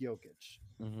against Jokic.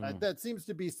 Mm-hmm. That seems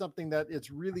to be something that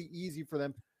it's really easy for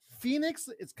them. Phoenix,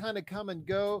 it's kind of come and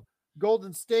go.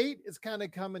 Golden State, it's kind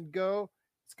of come and go.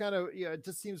 It's kind of, it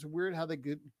just seems weird how they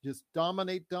could just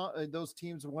dominate those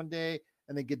teams one day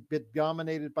and they get bit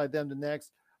dominated by them the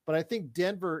next. But I think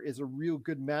Denver is a real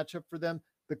good matchup for them.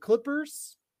 The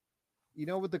Clippers,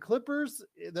 with the Clippers,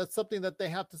 that's something that they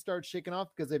have to start shaking off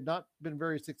because they've not been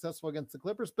very successful against the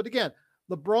Clippers. But again,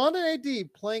 LeBron and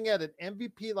AD playing at an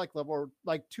MVP like level, or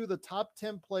like 2 of the top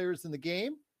 10 players in the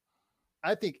game,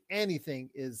 I think anything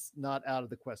is not out of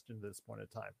the question at this point in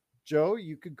time. Joe,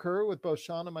 you concur with both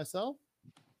Sean and myself?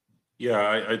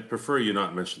 Yeah, I'd prefer you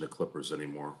not mention the Clippers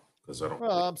anymore because I don't.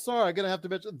 Well, I'm sorry, I'm gonna have to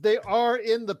mention they are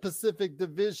in the Pacific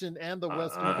Division and the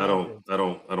Western. I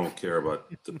don't care about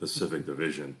the Pacific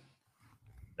Division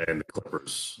and the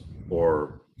Clippers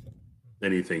or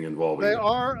anything involving. They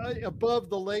are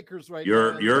above the Lakers right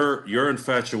now. Your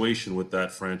infatuation with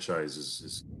that franchise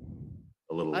is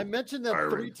a little. I mentioned them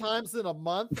tiring. 3 times in a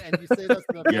month, and you say that's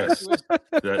an yes,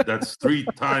 that's 3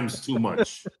 times too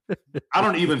much. I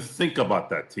don't even think about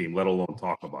that team, let alone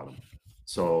talk about them.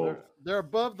 So they're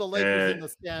above the Lakers in the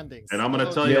standings. And I'm going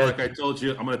to tell you, like I told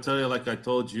you,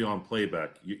 on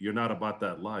playback. You're not about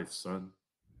that life, son.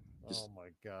 Oh my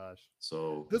gosh!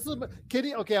 So this is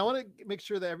Kitty. Okay, I want to make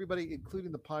sure that everybody,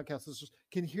 including the podcast listeners,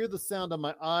 can hear the sound of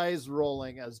my eyes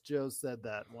rolling as Joe said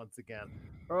that once again.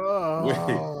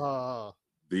 Oh.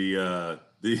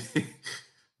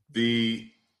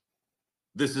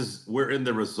 We're in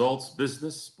the results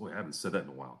business. Boy, I haven't said that in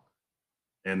a while.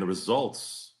 And the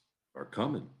results are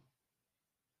coming.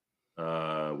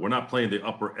 We're not playing the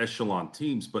upper echelon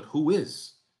teams, but who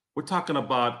is? We're talking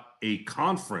about a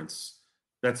conference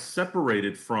that's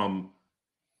separated from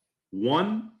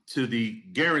 1 to the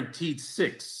guaranteed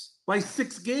 6 by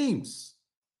 6 games.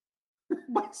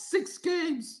 By 6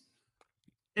 games.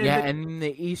 And in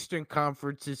the Eastern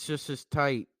Conference, it's just as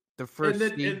tight. The first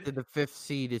seed to the 5th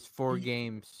seed is 4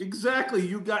 games. Exactly.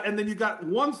 You got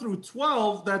 1 through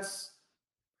 12. That's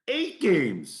 8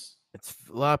 games. It's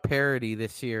a lot of parity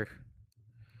this year.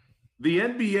 The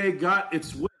NBA got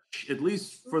its wish, at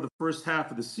least for the first half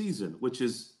of the season, which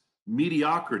is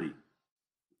mediocrity.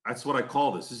 That's what I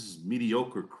call this. This is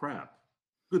mediocre crap.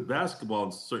 Good basketball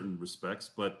in certain respects,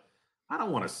 but I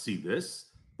don't want to see this.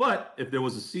 But if there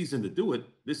was a season to do it,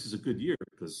 this is a good year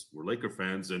because we're Laker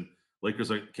fans and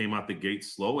Lakers came out the gate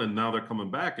slow and now they're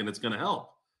coming back and it's going to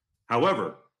help.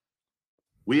 However,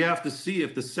 we have to see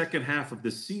if the second half of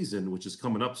this season, which is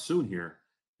coming up soon here,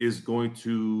 is going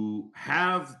to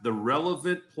have the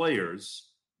relevant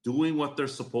players doing what they're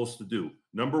supposed to do.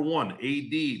 Number 1, AD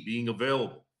being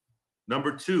available.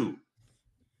 Number 2,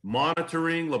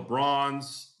 monitoring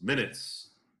LeBron's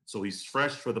minutes so he's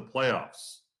fresh for the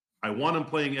playoffs. I want him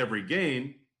playing every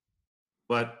game,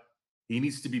 but he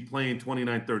needs to be playing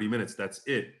 29, 30 minutes. That's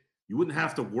it. You wouldn't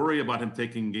have to worry about him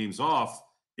taking games off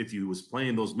if he was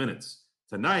playing those minutes.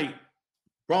 Tonight,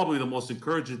 probably the most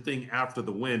encouraging thing after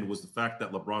the win was the fact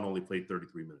that LeBron only played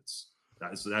 33 minutes.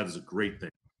 That is a great thing.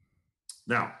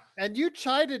 Now, and you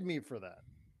chided me for that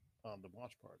on the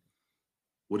watch party.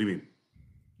 What do you mean?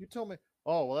 You told me,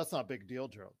 oh, well, that's not a big deal,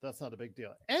 Gerald. That's not a big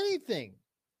deal. Anything,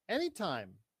 anytime,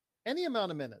 any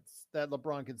amount of minutes that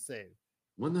LeBron can save.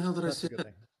 When the hell did I say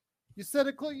that? You said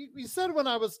it. You said when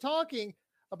I was talking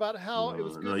about how it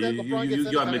was good that LeBron gets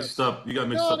you got mixed up. You got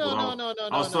mixed up. No.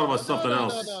 I was talking about something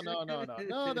else. No.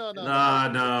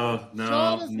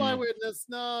 Sean is my witness.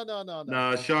 No.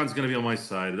 No, Sean's going to be on my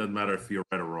side. It doesn't matter if you're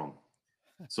right or wrong.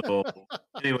 So,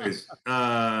 anyways,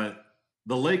 the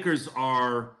Lakers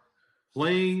are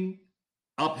playing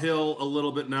uphill a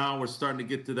little bit now. We're starting to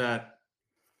get to that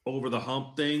over the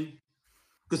hump thing.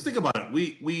 Because think about it,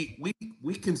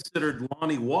 we considered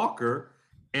Lonnie Walker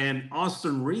and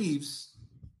Austin Reeves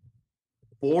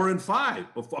 4 and 5.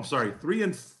 I'm sorry, 3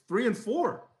 and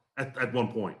 4 at one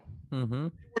point. Mm-hmm. They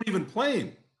weren't even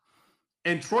playing,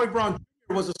 and Troy Brown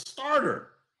Jr. was a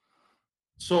starter.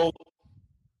 So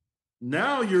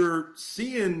now you're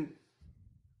seeing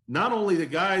not only the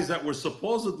guys that were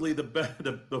supposedly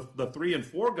the 3 and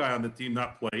 4 guy on the team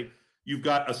not play. You've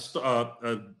got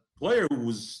a player who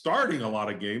was starting a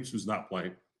lot of games who's not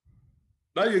playing.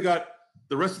 Now you got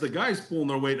the rest of the guys pulling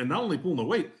their weight, and not only pulling their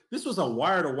weight, this was a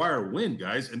wire-to-wire win,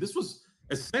 guys, and this was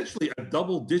essentially a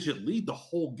double-digit lead the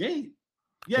whole game.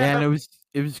 Yeah, and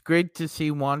it was great to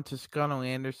see Juan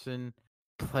Toscano-Anderson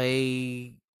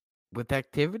play with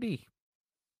activity.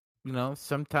 You know,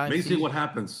 sometimes amazing what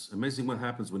happens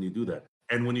when you do that,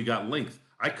 and when you got length.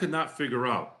 I could not figure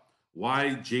out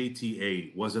why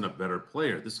JTA wasn't a better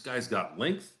player. This guy's got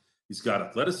length. He's got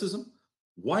athleticism.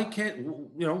 Why can't,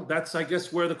 that's, I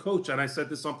guess, where the coach, and I said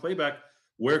this on playback,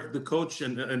 where the coach,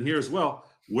 and here as well,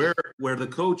 where the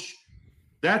coach,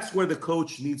 that's where the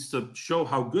coach needs to show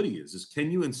how good he is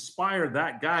can you inspire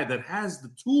that guy that has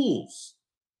the tools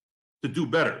to do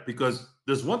better? Because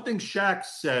there's one thing Shaq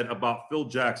said about Phil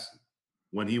Jackson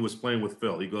when he was playing with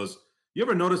Phil. He goes, you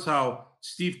ever notice how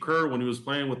Steve Kerr, when he was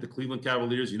playing with the Cleveland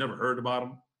Cavaliers, you never heard about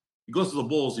him? He goes to the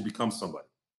Bulls, he becomes somebody.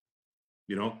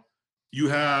 You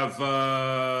have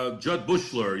Judd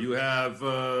Bushler, you have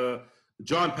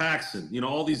John Paxson,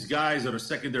 all these guys that are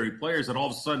secondary players that all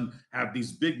of a sudden have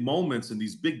these big moments and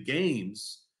these big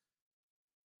games.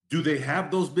 Do they have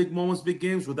those big moments, big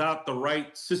games without the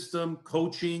right system,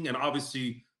 coaching, and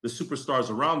obviously the superstars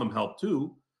around them help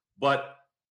too? But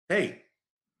hey,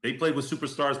 they played with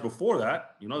superstars before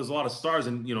that. There's a lot of stars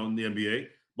in the NBA.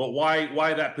 But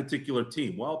why that particular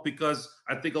team? Well, because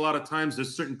I think a lot of times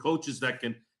there's certain coaches that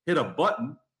can hit a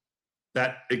button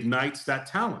that ignites that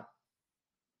talent.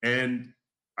 And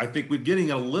I think we're getting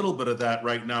a little bit of that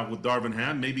right now with Darvin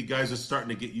Ham. Maybe guys are starting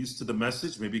to get used to the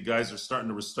message. Maybe guys are starting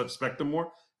to respect him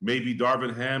more. Maybe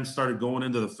Darvin Ham started going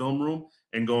into the film room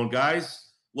and going, guys,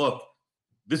 look,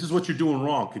 this is what you're doing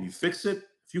wrong. Can you fix it?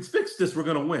 If you fix this, we're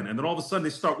going to win. And then all of a sudden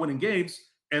they start winning games.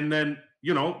 And then,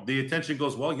 the attention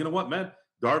goes, well, you know what, man?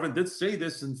 Darvin did say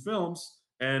this in films.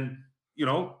 And,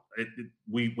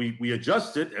 we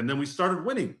adjusted, and then we started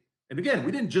winning. And again,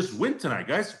 we didn't just win tonight,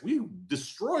 guys. We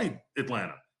destroyed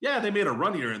Atlanta. Yeah, they made a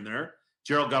run here and there.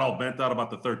 Gerald got all bent out about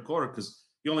the third quarter because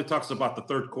he only talks about the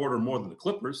third quarter more than the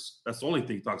Clippers. That's the only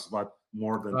thing he talks about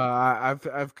more than. I've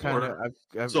kind of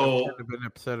been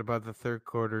upset about the third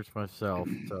quarters myself.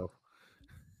 So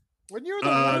when you're the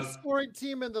worst scoring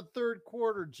team in the third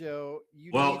quarter, Joe,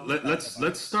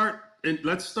 let's start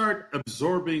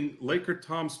absorbing Laker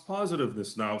Tom's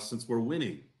positiveness now since we're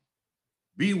winning.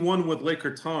 Be one with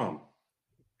Laker Tom.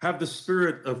 Have the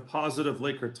spirit of positive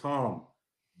Laker Tom.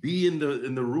 Be in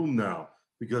the room now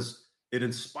because it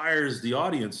inspires the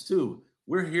audience too.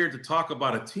 We're here to talk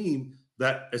about a team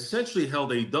that essentially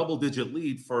held a double-digit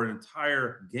lead for an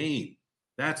entire game.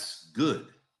 That's good.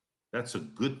 That's a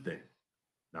good thing.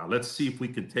 Now let's see if we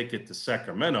can take it to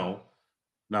Sacramento.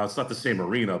 Now, it's not the same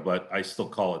arena, but I still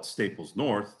call it Staples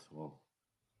North. Well,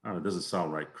 I don't know, it doesn't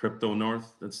sound right. Crypto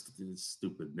North? That's a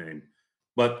stupid name.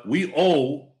 But we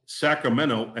owe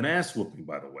Sacramento an ass whooping,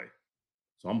 by the way.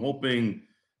 So I'm hoping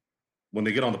when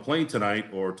they get on the plane tonight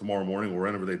or tomorrow morning or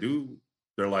whenever they do,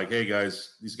 they're like, hey,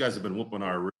 guys, these guys have been whooping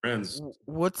our rear ends.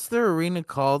 What's their arena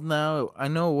called now? I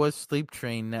know it was Sleep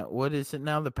Train. Now, what is it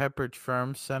now? The Pepperidge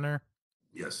Farm Center?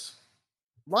 Yes.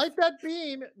 Light that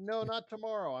beam. No, not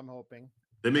tomorrow, I'm hoping.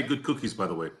 They make good cookies, by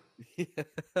the way. They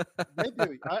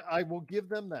do. I will give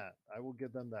them that. I will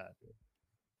give them that.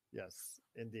 Yes,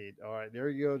 indeed. All right, there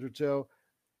you go, Joe.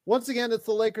 Once again, it's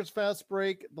the Lakers fast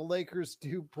break. The Lakers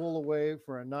do pull away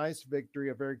for a nice victory,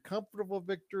 a very comfortable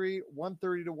victory,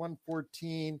 130 to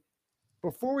 114.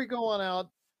 Before we go on out,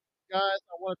 guys,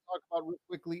 I want to talk about real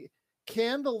quickly.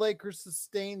 Can the Lakers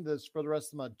sustain this for the rest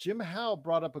of the month? Jim Howe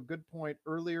brought up a good point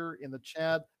earlier in the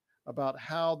chat about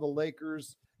how the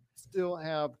Lakers still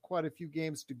have quite a few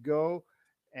games to go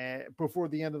before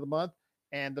the end of the month.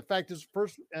 And the fact is,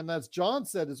 first, and as John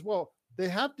said as well, they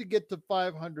have to get to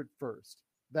 500 first.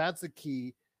 That's a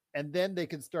key. And then they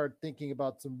can start thinking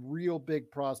about some real big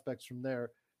prospects from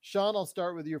there. Sean, I'll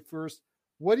start with you first.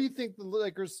 What do you think the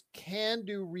Lakers can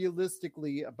do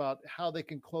realistically about how they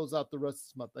can close out the rest of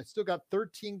this month? They still got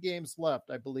 13 games left,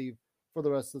 I believe, for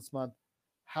the rest of this month.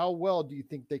 How well do you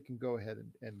think they can go ahead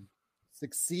and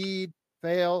succeed,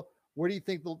 fail? Where do you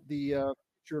think the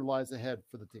future lies ahead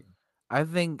for the team? I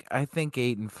think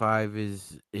 8-5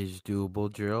 is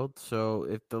doable, Gerald. So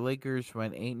if the Lakers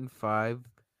went 8-5,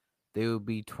 they would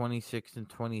be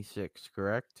 26-26,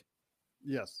 correct?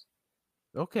 Yes.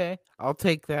 Okay, I'll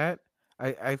take that.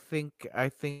 I think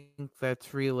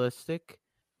that's realistic.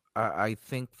 I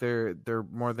think they're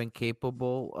more than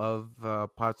capable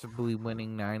of possibly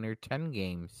winning 9 or 10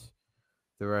 games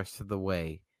the rest of the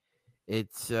way.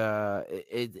 It's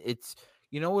it's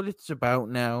you know what it's about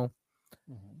now.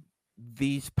 Mm-hmm.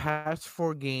 These past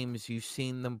 4 games, you've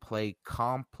seen them play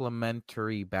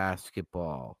complementary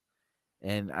basketball,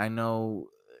 and I know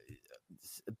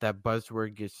that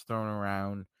buzzword gets thrown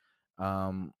around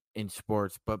in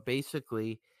sports, but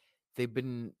basically they've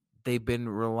been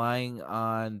relying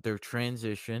on their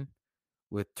transition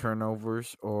with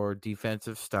turnovers or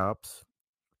defensive stops.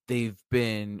 They've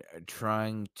been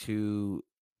trying to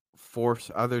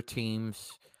force other teams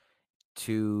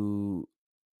to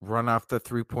run off the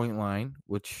 3-point line,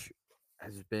 which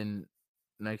has been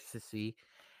nice to see.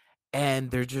 And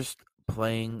they're just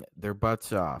playing their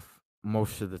butts off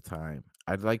most of the time.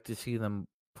 I'd like to see them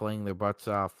playing their butts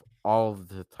off all of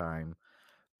the time.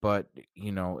 But,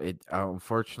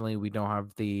 unfortunately, we don't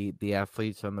have the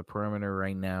athletes on the perimeter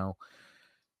right now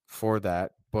for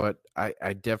that. But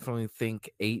I definitely think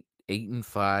 8-5,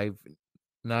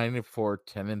 9-4,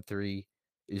 10-3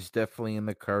 is definitely in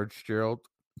the cards, Gerald.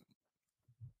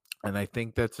 And I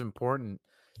think that's important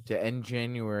to end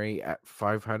January at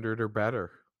 500 or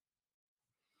better.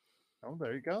 Oh,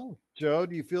 there you go. Joe,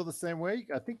 do you feel the same way?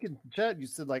 I think in chat you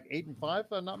said like 8-5,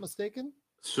 if I'm not mistaken.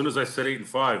 As soon as I said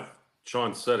 8-5,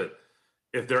 Sean said it.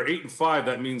 If they're 8-5,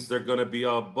 that means they're going to be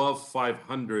above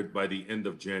 500 by the end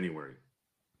of January,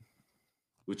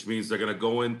 which means they're going to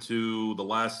go into the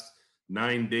last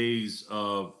 9 days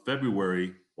of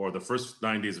February, or the first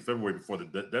 9 days of February before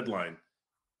the deadline,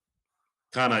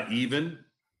 kind of even,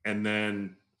 and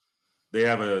then they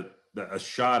have a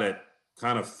shot at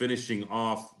kind of finishing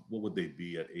off. What would they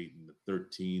be at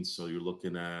 8-13? So you're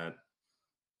looking at,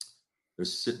 they're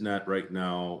sitting at right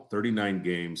now 39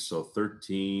 games. So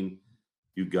 13,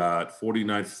 you got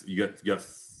 49, you got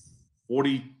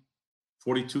 40,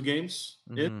 42 games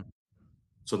in.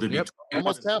 So they'd be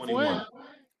almost halfway.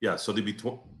 Yeah, so they'd be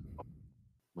am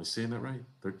I saying that right?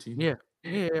 13?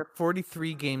 Yeah,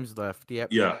 43 games left.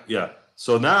 Yep. Yeah.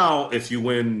 So now if you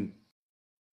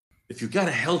got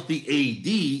a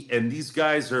healthy AD and these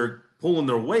guys are pulling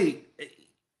their weight,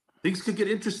 things could get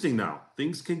interesting now.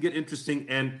 Things can get interesting.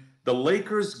 And the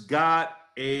Lakers got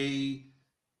a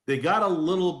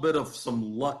little bit of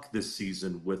some luck this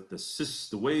season with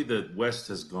the way the West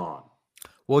has gone.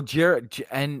 Well, Jared,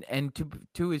 and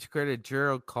to his credit,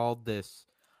 Gerald called this.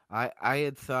 I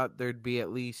had thought there'd be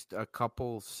at least a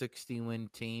couple 60-win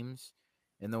teams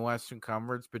in the Western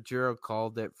Conference, but Gerald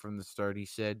called it from the start. He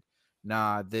said,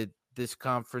 nah, this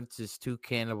conference is too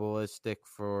cannibalistic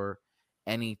for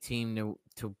any team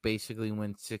to basically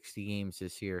win 60 games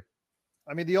this year.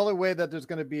 I mean, the only way that there's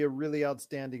going to be a really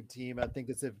outstanding team, I think,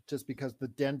 is if just because the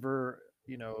Denver,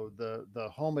 the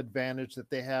home advantage that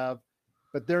they have,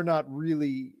 but they're not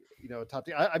really, a top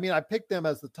team. I mean, I picked them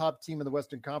as the top team in the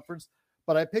Western Conference,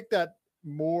 but I picked that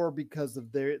more because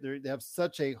of they have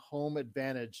such a home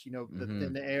advantage, the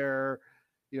thin air,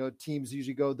 teams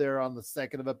usually go there on the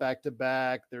second of a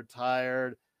back-to-back. They're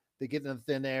tired. They get in the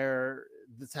thin air.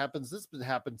 This happens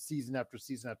season after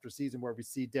season after season where we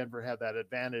see Denver have that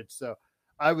advantage. So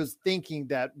I was thinking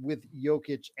that with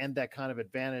Jokic and that kind of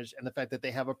advantage and the fact that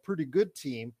they have a pretty good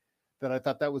team, that I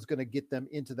thought that was going to get them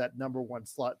into that number one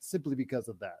slot simply because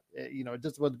of that. It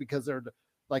just wasn't because they're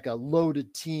like a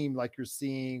loaded team like you're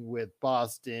seeing with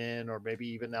Boston or maybe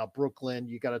even now Brooklyn,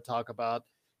 you got to talk about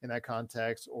in that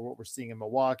context, or what we're seeing in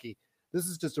Milwaukee. This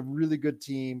is just a really good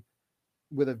team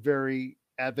with a very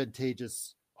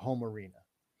advantageous home arena.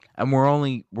 And we're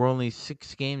only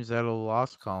 6 games out of the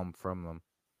loss column from them.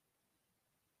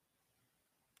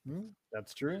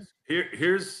 That's true.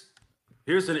 Here's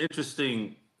an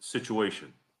interesting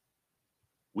situation.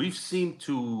 We've seemed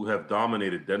to have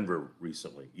dominated Denver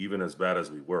recently, even as bad as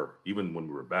we were, even when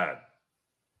we were bad.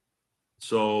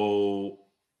 So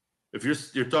if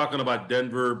you're talking about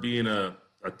Denver being a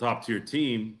top tier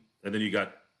team, and then you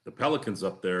got the Pelicans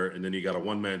up there, and then you got a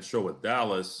one-man show with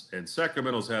Dallas, and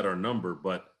Sacramento's had our number,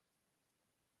 but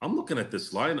I'm looking at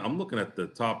this line. I'm looking at the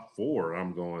top 4.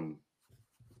 I'm going,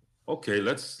 okay,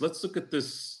 let's look at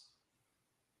this.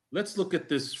 Let's look at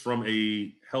this from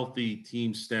a healthy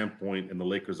team standpoint, and the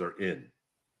Lakers are in.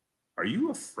 Are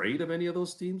you afraid of any of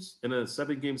those teams in a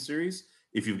 7-game series?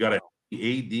 If you've got a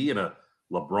AD and a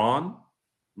LeBron?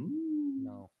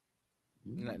 No.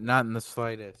 Not in the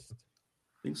slightest.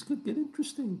 Things could get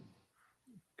interesting.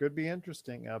 Could be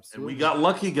interesting, absolutely. And we got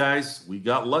lucky, guys. We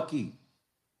got lucky.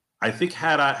 I think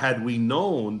had we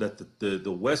known that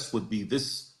the West would be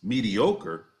this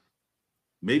mediocre,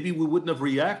 maybe we wouldn't have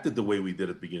reacted the way we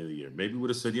did at the beginning of the year. Maybe we would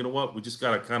have said, you know what, we just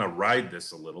got to kind of ride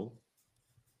this a little.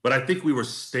 But I think we were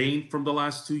stained from the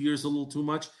last 2 years a little too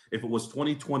much. If it was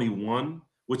 2021,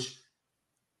 which,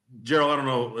 Gerald, I don't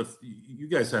know if you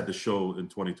guys had the show in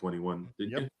 2021,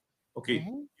 didn't you? Okay.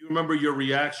 You remember your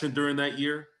reaction during that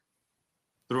year?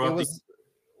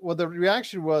 Well, the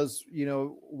reaction was,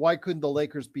 why couldn't the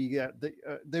Lakers be?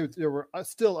 They were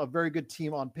still a very good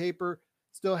team on paper.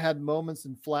 Still had moments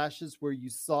and flashes where you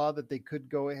saw that they could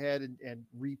go ahead and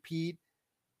repeat.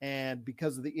 And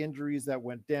because of the injuries that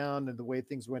went down and the way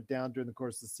things went down during the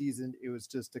course of the season, it was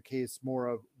just a case more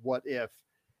of what if.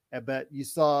 But you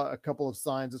saw a couple of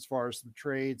signs as far as some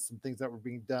trades, some things that were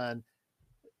being done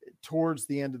towards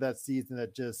the end of that season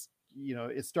that just,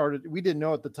 it started, we didn't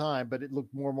know at the time, but it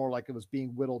looked more and more like it was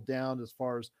being whittled down as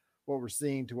far as what we're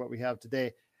seeing to what we have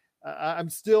today. I'm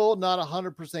still not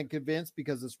 100% convinced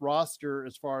because this roster,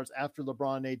 as far as after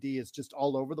LeBron and AD, is just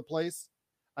all over the place.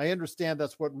 I understand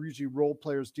that's what usually role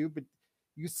players do, but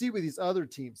you see with these other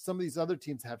teams, some of these other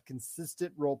teams have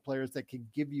consistent role players that can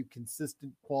give you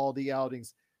consistent quality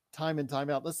outings time and time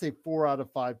out. Let's say 4 out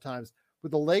of 5 times.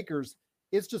 With the Lakers,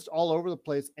 it's just all over the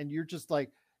place, and you're just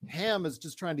like, Ham is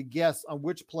just trying to guess on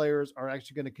which players are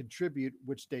actually going to contribute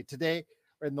which day. Today,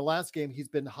 or in the last game, he's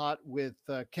been hot with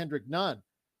Kendrick Nunn,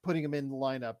 putting him in the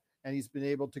lineup, and he's been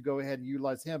able to go ahead and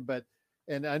utilize him.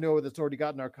 And I know that's already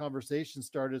gotten our conversation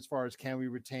started as far as can we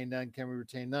retain Nunn? Can we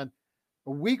retain Nunn?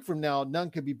 A week from now, Nunn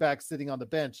could be back sitting on the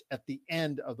bench at the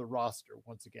end of the roster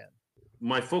once again.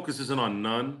 My focus isn't on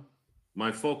Nunn.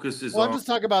 My focus is on. I'm just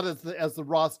talking about as the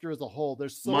roster as a whole.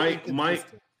 There's so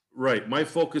my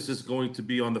focus is going to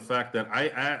be on the fact that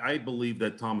I believe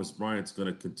that Thomas Bryant's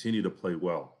going to continue to play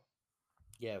well.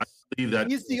 Yes. I believe that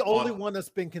he's the only one that's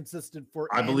been consistent for.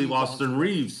 I believe Austin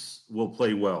Reeves will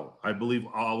play well. I believe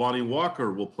Alani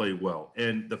Walker will play well.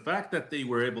 And the fact that they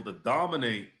were able to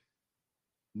dominate,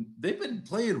 they've been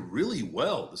playing really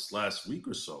well this last week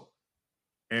or so.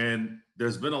 And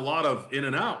there's been a lot of in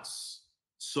and outs.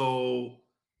 So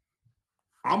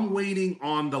I'm waiting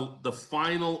on the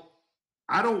final.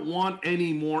 I don't want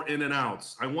any more in and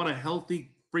outs. I want a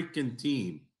healthy freaking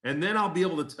team. And then I'll be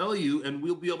able to tell you, and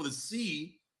we'll be able to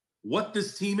see what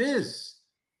this team is.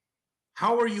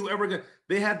 How are you ever going to?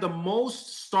 They had the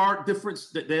most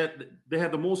difference. They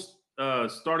had the most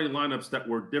starting lineups that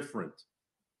were different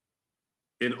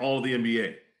in all the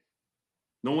NBA.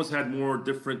 No one's had more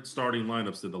different starting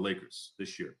lineups than the Lakers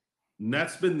this year. And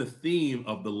that's been the theme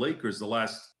of the Lakers the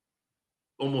last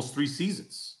almost 3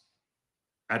 seasons.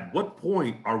 At what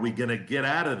point are we going to get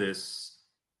out of this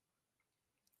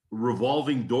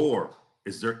revolving door?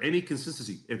 Is there any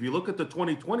consistency? If you look at the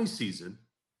 2020 season,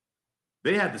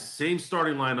 they had the same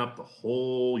starting lineup the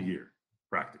whole year,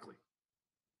 practically.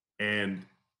 And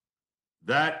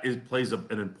that plays an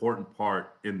important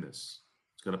part in this.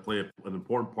 It's going to play an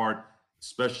important part,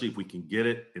 especially if we can get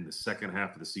it in the second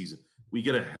half of the season. We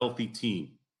get a healthy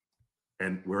team,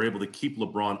 and we're able to keep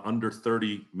LeBron under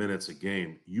 30 minutes a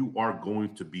game. You are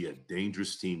going to be a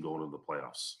dangerous team going into the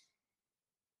playoffs.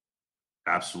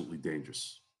 Absolutely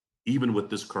dangerous, even with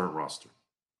this current roster.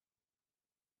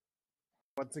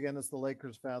 Once again, it's the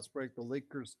Lakers Fast Break. The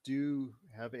Lakers do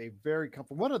have a very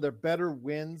comfortable, one of their better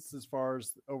wins as far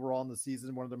as overall in the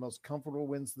season, one of their most comfortable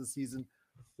wins of the season,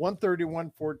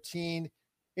 131-14.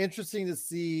 Interesting to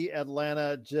see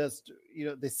Atlanta just,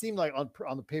 they seem like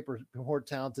on the paper, a more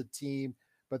talented team,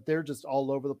 but they're just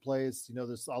all over the place.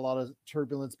 There's a lot of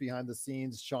turbulence behind the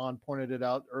scenes. Sean pointed it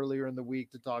out earlier in the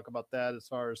week to talk about that as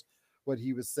far as what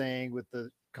he was saying with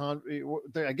the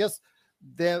I guess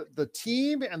the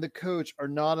team and the coach are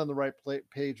not on the right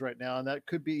page right now, and that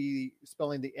could be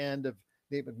spelling the end of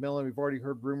Nate McMillan. We've already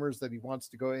heard rumors that he wants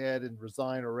to go ahead and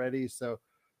resign already, so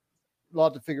a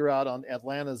lot to figure out on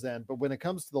Atlanta's end. But when it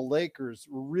comes to the Lakers,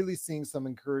 we're really seeing some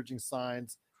encouraging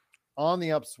signs on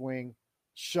the upswing.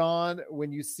 Sean,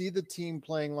 when you see the team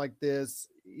playing like this,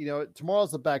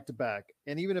 tomorrow's a back-to-back,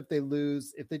 and even if they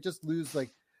just lose,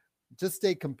 just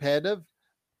stay competitive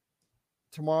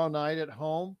tomorrow night at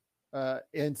home,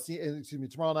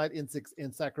 tomorrow night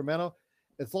in Sacramento.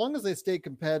 As long as they stay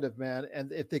competitive, man,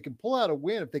 and if they can pull out a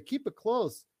win, if they keep it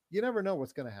close, you never know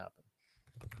what's going to happen.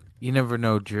 You never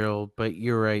know, Gerald, but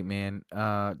you're right, man.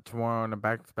 Tomorrow on a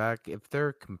back-to-back, if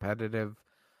they're competitive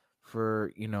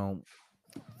for,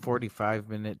 45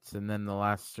 minutes and then the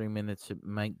last 3 minutes it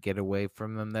might get away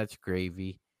from them, that's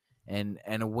gravy. And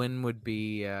a win would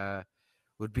be a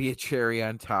cherry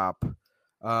on top.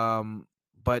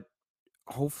 But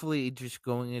hopefully just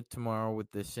going in tomorrow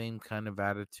with the same kind of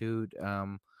attitude.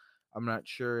 I'm not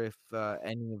sure if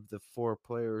any of the 4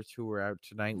 players who were out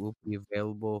tonight will be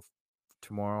available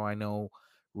tomorrow. I know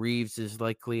Reeves is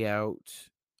likely out.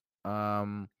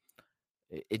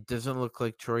 It doesn't look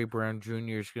like Troy Brown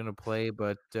Jr. is going to play,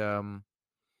 but I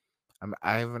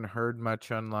haven't heard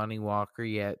much on Lonnie Walker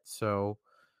yet. So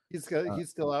he's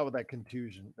still out with that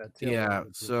contusion.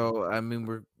 So I mean,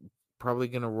 we're probably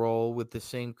going to roll with the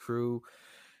same crew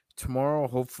tomorrow.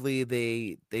 Hopefully,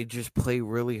 they just play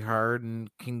really hard and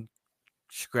can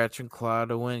scratch and claw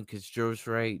to win. Because Joe's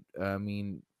right. I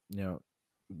mean,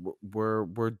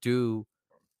 we're due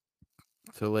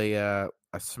to lay a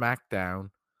smackdown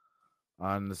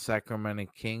on the Sacramento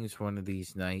Kings one of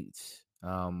these nights.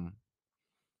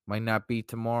 Might not be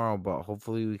tomorrow, but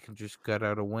hopefully we can just gut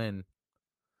out a win.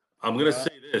 I'm going to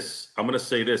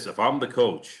say this. If I'm the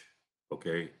coach,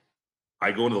 okay,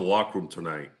 I go into the locker room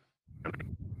tonight.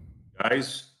 And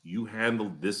guys, you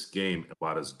handled this game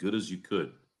about as good as you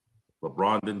could.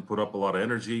 LeBron didn't put up a lot of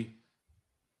energy.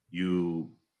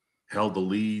 You held the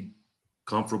lead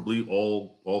comfortably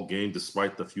all game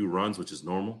despite the few runs, which is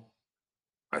normal.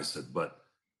 I said, but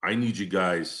I need you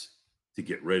guys to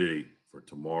get ready for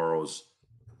tomorrow's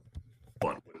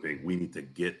butt whipping. We need to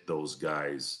get those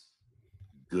guys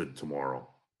good tomorrow.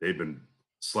 They've been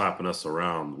slapping us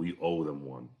around. We owe them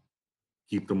one.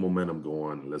 Keep the momentum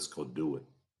going. Let's go do it.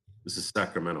 This is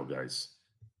Sacramento, guys.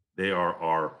 They are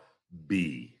our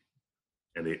B,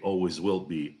 and they always will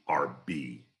be our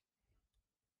B.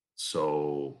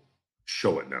 So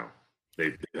show it now.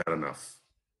 They've had enough.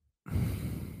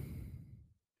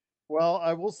 Well,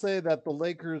 I will say that the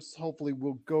Lakers hopefully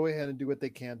will go ahead and do what they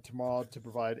can tomorrow to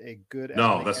provide a good.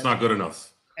 No, that's not good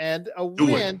enough. And a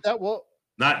win that will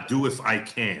not do if I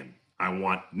can. I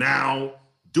want now.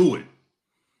 Do it.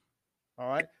 All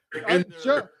right. In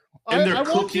their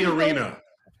cookie arena.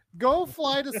 Go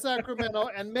fly to Sacramento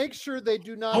and make sure they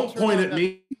do not. Don't point at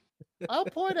me. I'll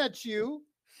point at you.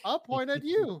 I'll point at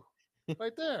you.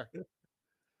 Right there.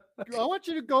 I want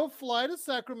you to go fly to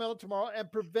Sacramento tomorrow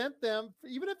and prevent them,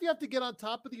 even if you have to get on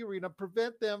top of the arena,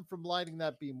 prevent them from lighting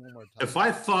that beam one more time. If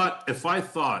I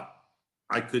thought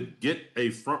I could get a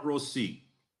front row seat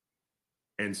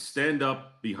and stand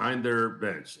up behind their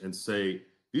bench and say,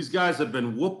 these guys have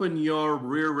been whooping your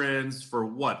rear ends for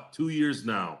 2 years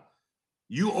now.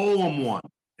 You owe them one.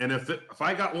 And if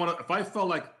I felt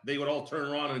like they would all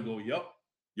turn around and go, yep,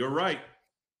 you're right,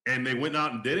 and they went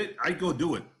out and did it, I'd go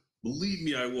do it. Believe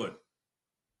me, I would.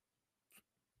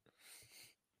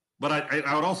 But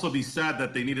I would also be sad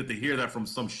that they needed to hear that from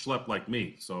some schlep like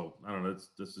me. So I don't know.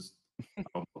 This is.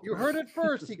 You heard it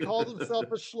first. He called himself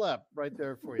a schlep right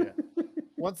there for you.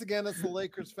 Once again, it's the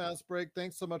Lakers Fast Break.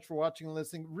 Thanks so much for watching and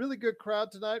listening. Really good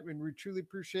crowd tonight, and we truly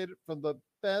appreciate it. From the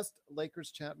best Lakers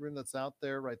chat room that's out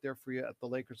there, right there for you at the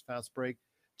Lakers Fast Break.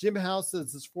 Jim House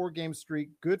says this 4-game streak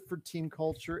good for team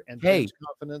culture and bench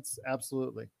confidence.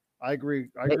 Absolutely. I agree.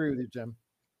 I agree with you, Jim.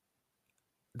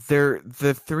 They're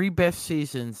the 3 best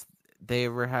seasons they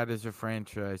ever had as a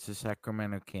franchise, the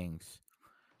Sacramento Kings.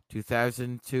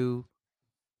 2002,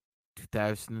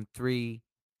 2003,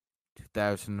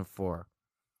 2004.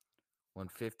 Won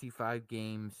 55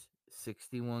 games,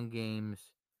 61 games,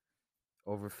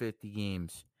 over 50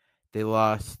 games. They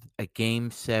lost a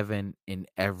Game 7 in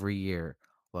every year.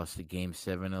 Lost a Game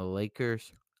 7 to the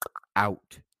Lakers,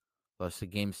 out. Lost a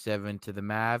Game 7 to the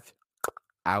Mavs,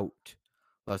 out.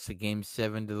 Lost a Game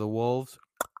 7 to the Wolves,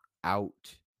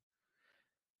 out.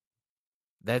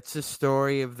 That's the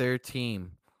story of their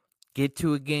team. Get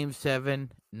to a Game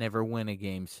 7, never win a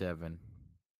Game 7.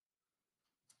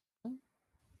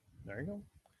 There you go.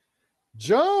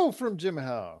 Joe from Jim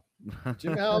Howe.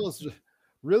 Jim Howe is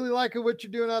Really liking what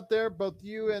you're doing out there, both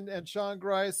you and Sean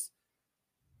Grice.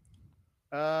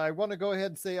 I want to go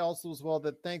ahead and say also as well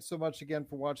that thanks so much again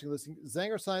for watching and listening.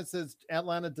 Zanger Science says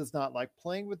Atlanta does not like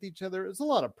playing with each other. There's a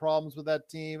lot of problems with that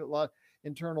team, a lot of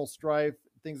internal strife,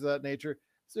 things of that nature.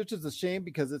 So it's just a shame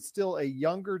because it's still a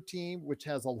younger team, which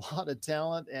has a lot of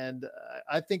talent. And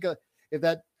I think if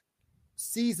that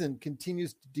season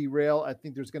continues to derail, I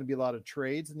think there's going to be a lot of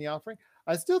trades in the offering.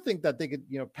 I still think that they could,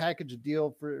 package a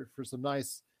deal for some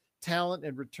nice talent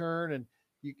in return. And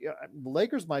the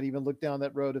Lakers might even look down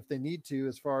that road if they need to,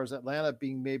 as far as Atlanta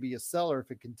being maybe a seller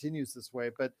if it continues this way.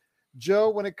 But Joe,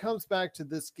 when it comes back to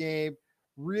this game,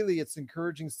 really it's an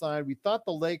encouraging sign. We thought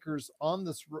the Lakers on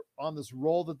this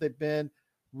roll that they've been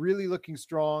really looking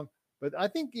strong, but I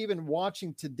think even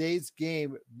watching today's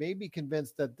game made me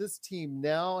convinced that this team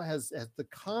now has the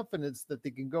confidence that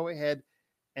they can go ahead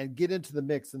and get into the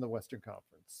mix in the Western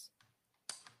Conference.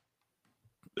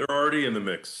 They're already in the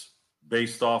mix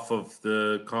based off of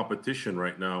the competition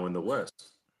right now in the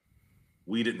West.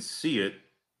 We didn't see it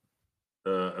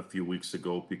a few weeks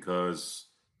ago because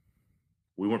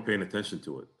we weren't paying attention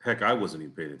to it. Heck, I wasn't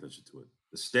even paying attention to it.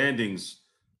 The standings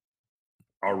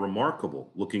are remarkable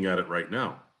looking at it right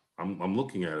now. I'm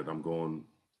looking at it. I'm going,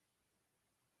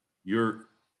 you're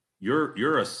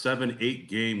a 7-8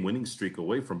 game winning streak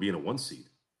away from being a 1 seed.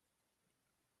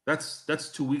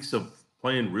 That's 2 weeks of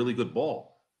playing really good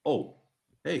ball. Oh,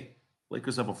 hey,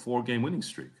 Lakers have a 4-game winning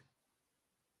streak.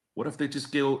 What if they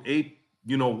just go 8,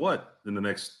 in the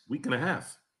next week and a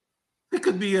half? It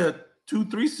could be a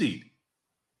 2-3 seed.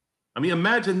 I mean,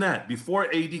 imagine that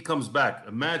before AD comes back.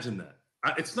 Imagine that.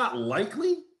 It's not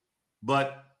likely,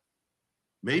 but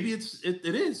maybe it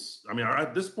is. I mean,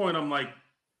 at this point, I'm like,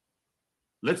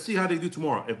 let's see how they do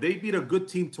tomorrow. If they beat a good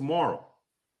team tomorrow,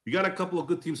 you got a couple of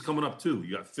good teams coming up too.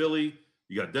 You got Philly,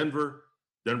 you got Denver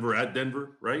at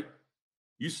Denver, right?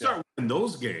 You start winning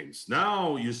those games.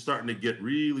 Now you're starting to get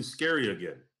really scary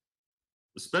again,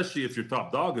 especially if your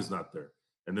top dog is not there.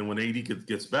 And then when AD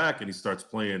gets back and he starts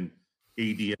playing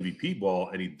AD MVP ball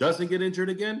and he doesn't get injured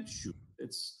again, shoot,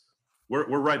 we're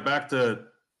right back to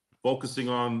focusing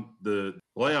on the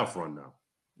playoff run now.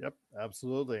 Yep,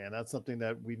 absolutely. And that's something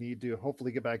that we need to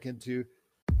hopefully get back into.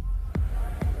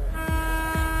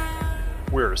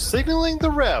 We're signaling the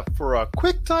ref for a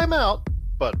quick timeout,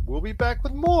 but we'll be back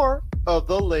with more of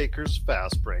the Lakers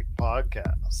Fast Break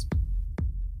podcast.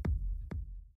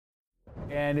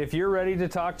 And if you're ready to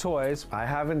talk toys, I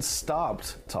haven't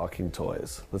stopped talking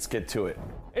toys. Let's get to it.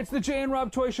 it's the Jay and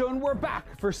Rob Toy Show, and we're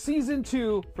back for season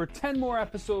 2 for 10 more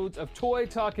episodes of toy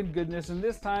talking goodness. And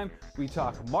this time we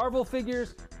talk Marvel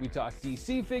figures, we talk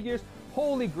DC figures,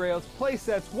 holy grails, play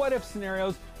sets, what if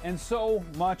scenarios, and so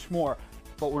much more.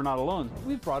 But we're not alone.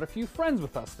 We've brought a few friends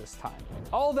with us this time.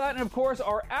 All that and of course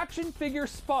our action figure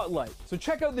spotlight. So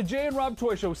check out the Jay and Rob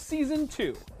Toy Show season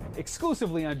 2,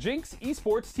 exclusively on Jinx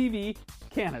Esports TV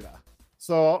Canada.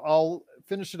 So I'll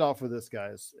finish it off with this,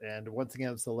 guys. And once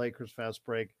again, it's the Lakers Fast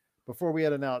Break. Before we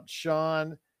head on out,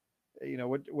 Sean, you know,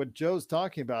 what Joe's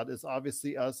talking about is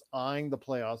obviously us eyeing the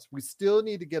playoffs. We still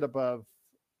need to get above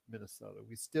Minnesota.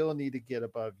 We still need to get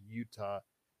above Utah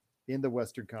in the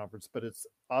Western Conference, but it's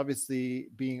obviously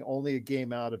being only a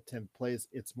game out of 10th place.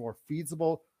 It's more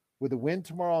feasible. With a win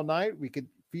tomorrow night, we could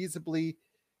feasibly,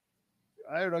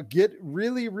 get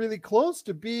really, really close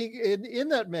to being in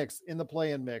that mix, in the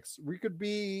play-in mix. We could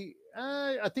be,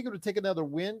 I think it would take another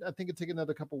win. I think it'd take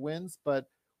another couple wins, but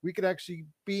we could actually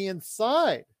be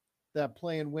inside that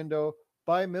play-in window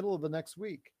by middle of the next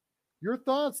week. Your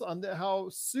thoughts on how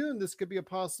soon this could be a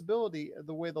possibility,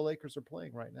 the way the Lakers are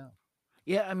playing right now?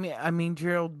 Yeah, I mean,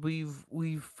 Gerald, we've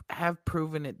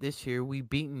proven it this year. We've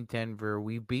beaten Denver,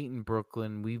 we've beaten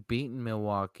Brooklyn, we've beaten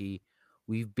Milwaukee,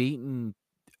 we've beaten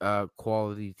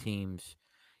quality teams.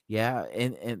 Yeah,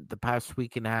 in the past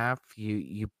week and a half,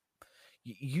 you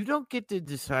don't get to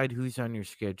decide who's on your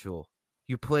schedule.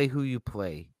 You play who you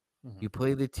play. Mm-hmm. You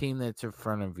play the team that's in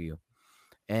front of you,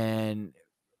 and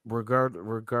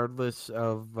regardless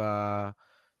of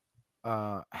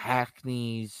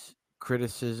Hackney's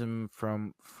criticism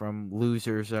from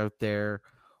losers out there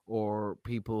or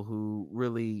people who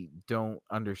really don't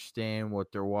understand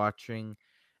what they're watching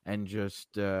and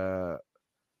just have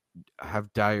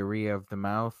diarrhea of the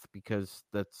mouth because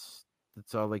that's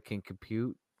all they can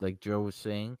compute, like Joe was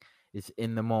saying, is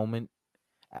in the moment,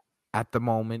 at the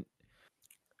moment.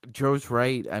 Joe's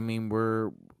right. I mean,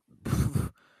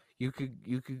 you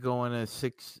could go on a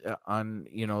 6 on,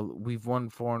 we've won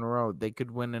 4 in a row. They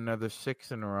could win another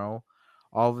 6 in a row.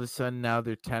 All of a sudden now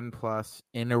they're 10 plus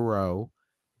in a row,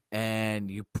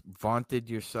 and you vaunted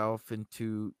yourself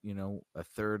into, a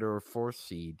 3rd or a 4th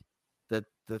seed.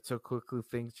 that's how quickly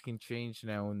things can change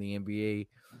now in the NBA,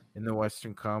 in the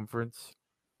Western Conference.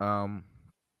 I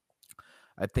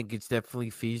think it's definitely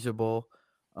feasible.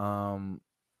 I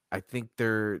think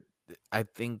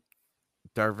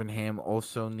Darvin Ham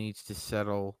also needs to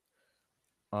settle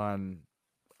on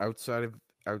outside of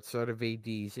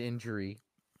AD's injury,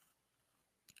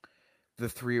 the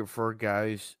 3 or 4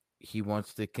 guys he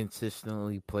wants to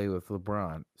consistently play with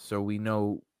LeBron. So we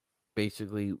know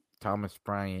basically Thomas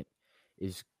Bryant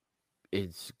is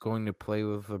going to play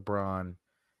with LeBron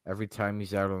every time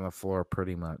he's out on the floor,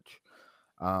 pretty much.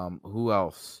 Who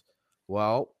else?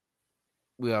 Well,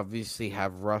 we obviously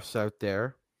have Russ out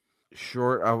there.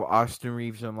 Short of Austin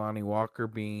Reeves and Lonnie Walker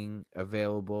being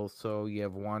available, so you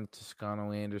have Juan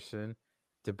Toscano-Anderson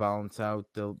to balance out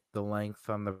the length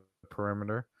on the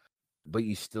perimeter. But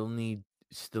you still need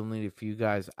a few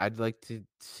guys. I'd like to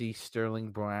see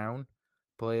Sterling Brown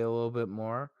play a little bit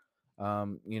more. I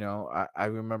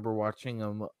remember watching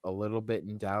him a little bit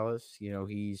in Dallas. He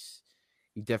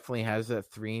definitely has that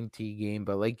 3-and-T game,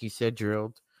 but like you said,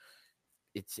 Gerald,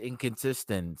 it's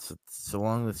inconsistent. It's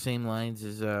along the same lines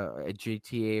as a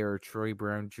JTA or a Troy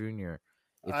Brown Jr.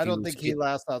 I don't think he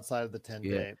lasts outside of the 10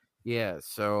 game. Yeah.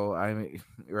 So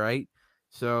right.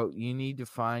 So you need to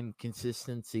find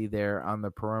consistency there on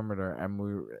the perimeter,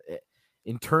 and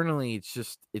internally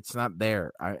it's not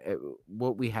there.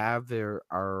 What we have there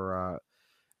are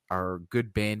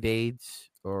good Band-Aids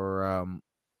or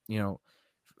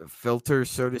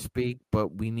filters, so to speak,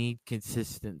 but we need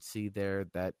consistency there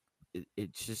that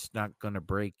it's just not going to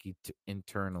break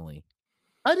internally.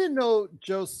 I didn't know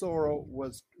Joe Soro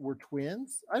were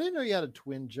twins. I didn't know you had a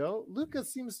twin, Joe.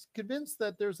 Lucas seems convinced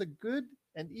that there's a good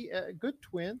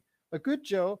twin, a good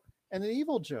Joe, and an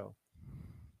evil Joe.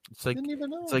 Didn't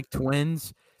even know. It's like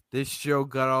twins. This Joe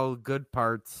got all the good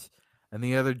parts, and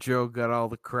the other Joe got all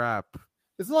the crap.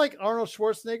 Is it like Arnold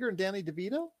Schwarzenegger and Danny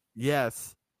DeVito?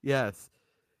 Yes.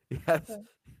 Okay.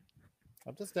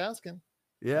 I'm just asking.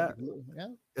 Yeah.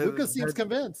 Lucas seems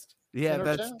convinced. Yeah,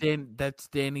 that's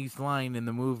Danny's line in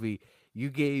the movie. You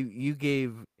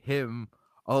gave him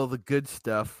all the good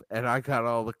stuff, and I got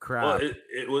all the crap.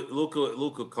 Well,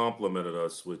 Luca complimented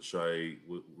us, which I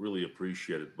really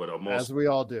appreciated. But almost as we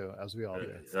all do.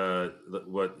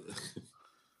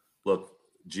 Look,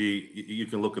 G, you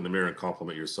can look in the mirror and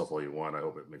compliment yourself all you want. I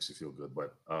hope it makes you feel good.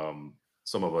 But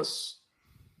some of us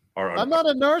are. I'm not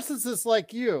a narcissist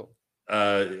like you.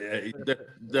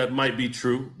 That might be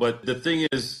true, but the thing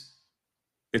is,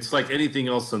 it's like anything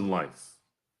else in life.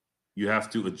 You have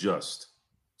to adjust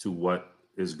to what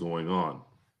is going on.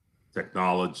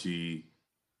 Technology,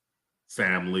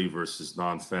 family versus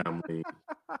non-family.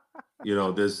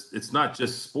 It's not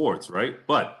just sports, right?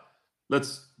 But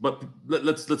let's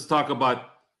talk about,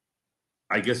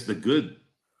 I guess, the good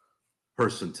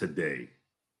person today.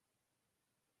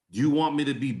 Do you want me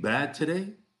to be bad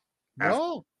today?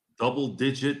 No.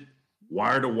 Double-digit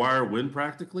wire-to-wire win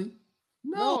practically?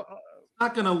 No. It's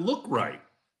not going to look right.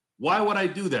 Why would I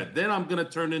do that? Then I'm going to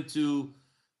turn into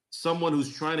someone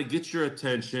who's trying to get your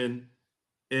attention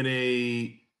in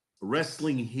a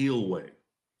wrestling heel way,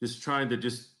 just trying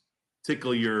to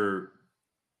tickle your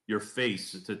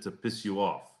face to piss you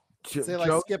off. Say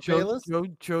like Skip Bayless?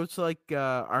 Joe's like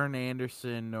Arn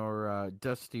Anderson or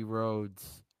Dusty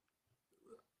Rhodes.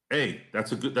 Hey,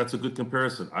 that's a good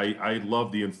comparison. I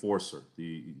love the Enforcer.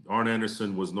 The Arn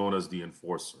Anderson was known as the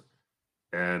Enforcer,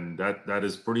 and that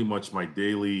is pretty much my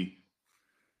daily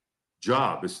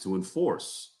job, is to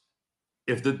enforce.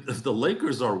 If the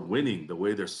Lakers are winning the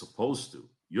way they're supposed to,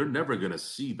 you're never going to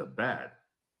see the bad.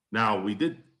 Now, we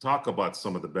did talk about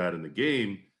some of the bad in the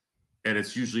game, and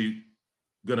it's usually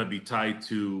going to be tied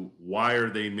to why are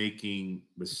they making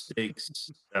mistakes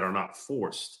that are not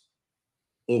forced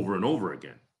over and over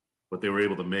again. But they were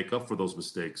able to make up for those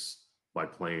mistakes by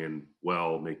playing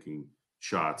well, making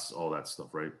shots, all that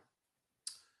stuff, right?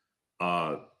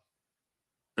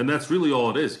 And that's really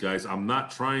all it is, guys. I'm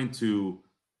not trying to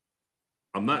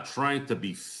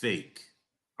be fake.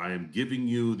 I am giving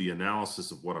you the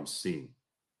analysis of what I'm seeing.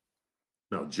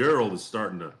 Now, Gerald is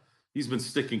he's been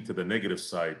sticking to the negative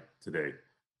side today,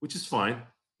 which is fine.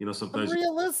 Sometimes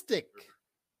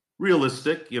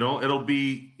realistic, it'll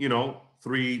be,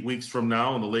 3 weeks from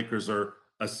now, and the Lakers are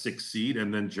a 6 seed,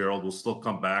 and then Gerald will still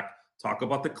come back, talk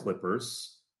about the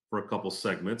Clippers for a couple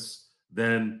segments.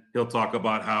 Then he'll talk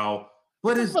about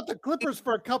the Clippers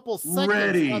for a couple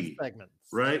segments,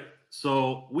 right?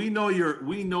 So we know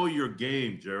your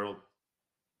game, Gerald.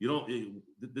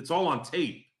 It's all on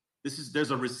tape. There's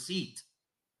a receipt.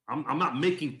 I'm not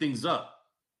making things up.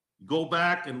 Go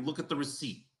back and look at the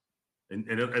receipt, and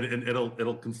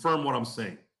it'll confirm what I'm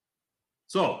saying.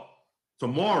 So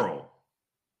tomorrow,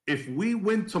 if we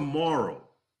win tomorrow,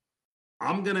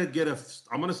 I'm gonna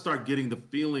start getting the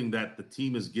feeling that the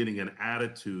team is getting an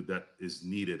attitude that is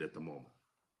needed at the moment.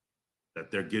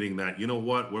 That they're getting that, you know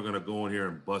what, we're gonna go in here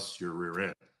and bust your rear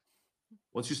end.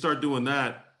 Once you start doing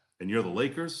that, and you're the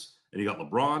Lakers, and you got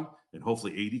LeBron, and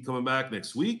hopefully AD coming back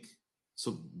next week,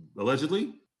 so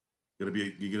allegedly, you're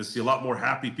gonna see a lot more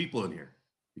happy people in here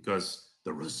because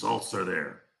the results are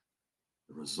there.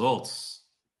 The results.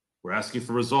 We're asking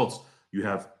for results. You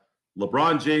have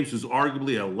LeBron James, who's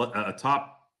arguably a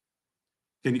top.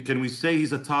 Can we say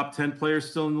he's a top 10 player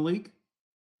still in the league?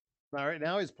 All right,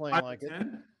 now he's playing like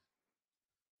 10?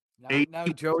 it. Now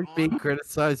Joey's being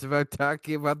criticized about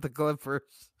talking about the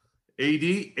Clippers.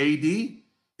 AD,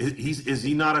 is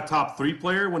he not a top 3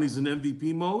 player when he's in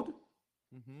MVP mode?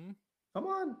 Mm-hmm. Come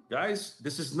on, guys.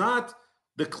 This is not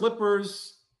the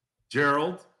Clippers,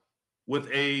 Gerald, with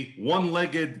a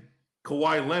one-legged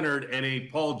Kawhi Leonard and a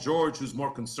Paul George who's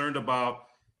more concerned about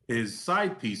his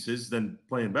side pieces than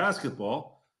playing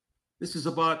basketball. This is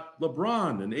about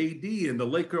LeBron and AD and the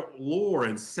Laker lore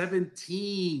and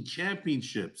 17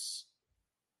 championships.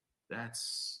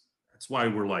 That's why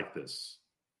we're like this.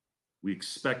 We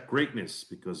expect greatness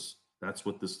because that's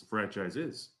what this franchise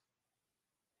is.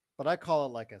 But I call it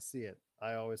like I see it.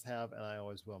 I always have, and I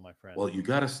always will, my friend. Well, you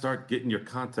got to start getting your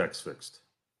context fixed.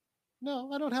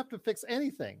 No, I don't have to fix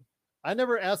anything. I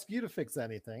never ask you to fix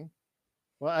anything.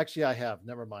 Well, actually, I have.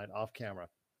 Never mind, off camera.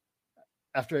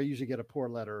 After I usually get a poor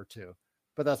letter or two.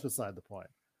 But that's beside the point.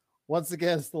 Once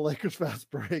again, it's the Lakers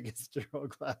Fast Break. It's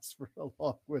Gerald Glassford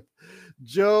along with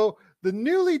Joe, the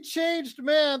newly changed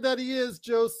man that he is,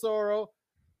 Joe Soro.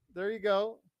 There you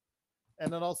go.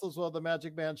 And then also as well, the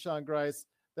Magic Man, Sean Grice.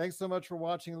 Thanks so much for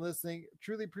watching and listening.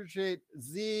 Truly appreciate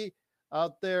Z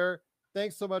out there.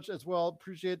 Thanks so much as well.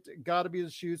 Appreciate Gotta Be the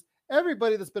Shoes.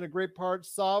 Everybody that's been a great part.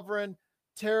 Sovereign,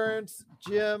 Terrence,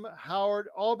 Jim, Howard,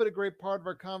 all been a great part of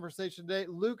our conversation today.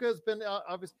 Luca has been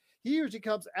obvious. He usually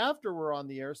comes after we're on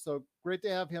the air, so great to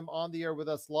have him on the air with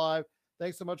us live.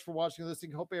 Thanks so much for watching and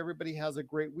listening. Hope everybody has a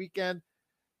great weekend.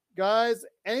 Guys,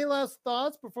 any last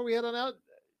thoughts before we head on out?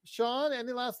 Sean,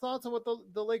 any last thoughts on what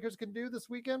the Lakers can do this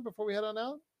weekend before we head on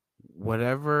out?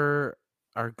 Whatever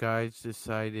our guys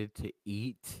decided to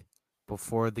eat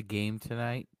before the game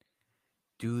tonight,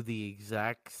 do the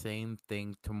exact same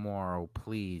thing tomorrow,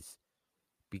 please.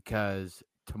 Because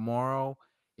tomorrow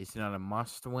is not a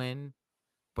must win,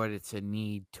 but it's a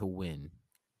need to win.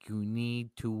 You need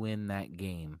to win that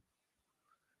game.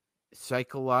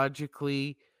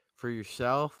 Psychologically for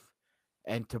yourself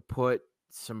and to put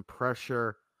some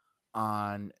pressure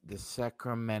on the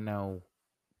Sacramento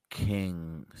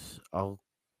Kings. I'll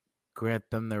grant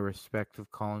them the respect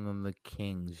of calling them the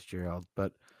Kings, Gerald,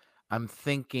 but I'm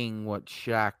thinking what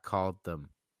Shaq called them,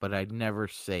 but I'd never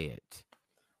say it.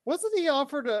 Wasn't he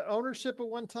offered ownership at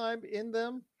one time in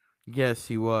them? Yes,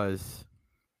 he was.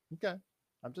 Okay.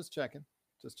 I'm just checking.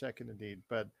 Just checking indeed.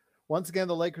 But once again,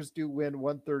 the Lakers do win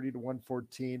 130 to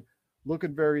 114.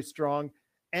 Looking very strong.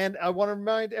 And I want to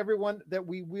remind everyone that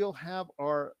we will have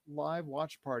our live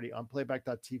watch party on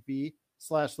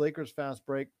playback.tv/Lakers Fast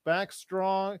Break. Back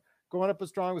strong, going up as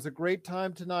strong. It was a great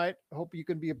time tonight. I hope you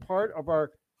can be a part of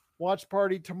our watch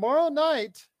party tomorrow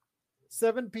night,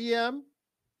 7 p.m.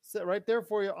 Sit right there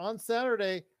for you on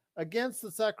Saturday against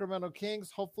the Sacramento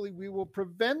Kings. Hopefully we will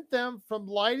prevent them from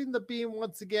lighting the beam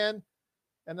once again.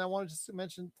 And I want to just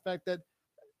mention the fact that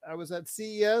I was at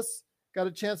CES, got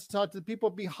a chance to talk to the people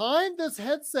behind this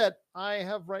headset I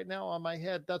have right now on my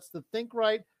head. That's the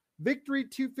ThinkRight Victory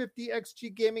 250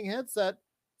 XG gaming headset.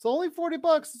 It's only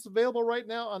 $40. It's available right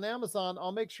now on Amazon.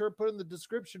 I'll make sure to put in the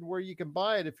description where you can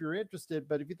buy it if you're interested.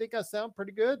 But if you think I sound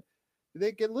pretty good, you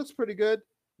think it looks pretty good,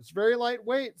 it's very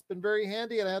lightweight. It's been very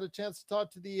handy. And I had a chance to talk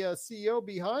to the CEO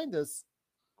behind this.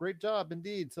 Great job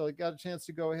indeed. So I got a chance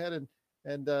to go ahead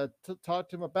and talk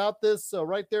to him about this. So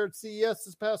right there at CES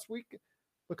this past week,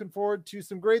 looking forward to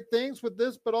some great things with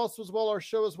this, but also as well our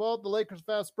show as well, the Lakers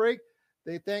Fast Break.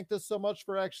 They thanked us so much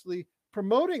for actually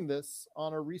promoting this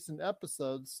on our recent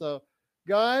episodes. So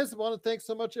guys, I want to thank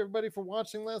so much everybody for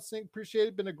watching, listening. Appreciate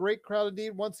it. Been a great crowd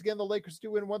indeed. Once again, the Lakers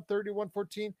do win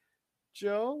 130-114.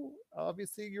 Joe,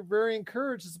 obviously you're very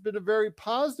encouraged. It's been a very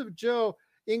positive Joe,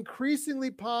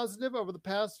 increasingly positive over the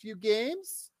past few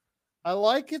games. I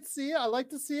like it. I like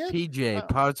to see it. PJ,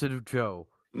 positive Joe.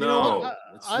 No,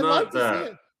 it's not like that.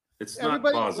 It. It's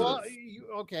everybody, not positive.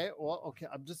 Well, okay.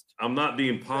 I'm not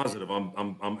being positive.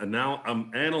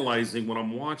 I'm analyzing what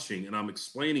I'm watching and I'm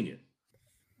explaining it.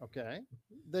 Okay.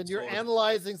 Then you're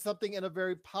analyzing something in a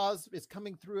very positive. It's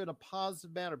coming through in a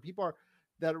positive manner. People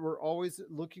that were always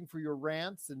looking for your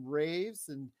rants and raves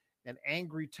and and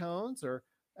angry tones are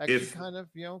actually kind of,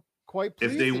 quite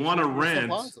pleasing. If they want to so rant,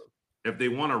 positive.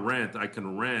 I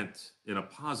can rant in a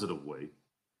positive way.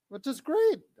 Which is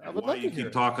great. I would love to hear keep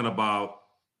it. talking about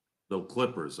the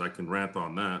Clippers. I can rant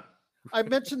on that. I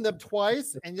mentioned them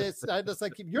twice, and yes, I just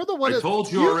like you're the one. I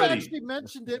told you you've already. Actually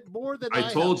mentioned it more than I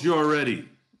told you already.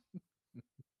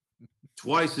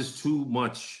 Twice is too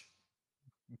much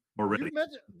already.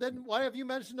 Then why have you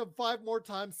mentioned them 5 more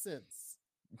times since?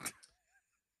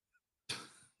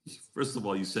 First of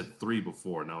all, you said 3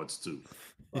 before. Now it's 2.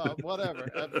 Whatever.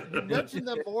 You mentioned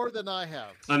them more than I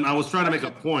have. And I was trying to make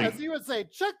a point. As you would say,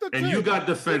 check the tape. And you got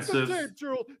defensive. Check the tape,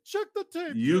 Gerald. Check the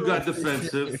tape. You got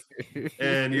defensive.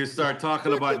 And you start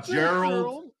talking about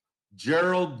Gerald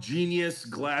Genius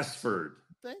Glassford.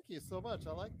 Thank you so much.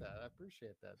 I like that. I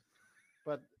appreciate that.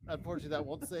 But unfortunately, that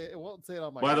won't say it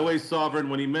on my. By the way, Sovereign,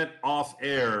 when he meant off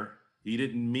air, he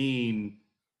didn't mean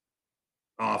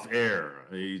off air.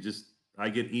 I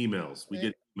get emails. We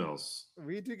get emails.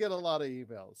 We do get a lot of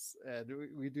emails, and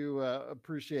we do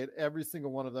appreciate every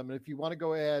single one of them. And if you want to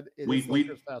go ahead,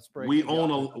 we're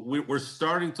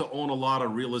starting to own a lot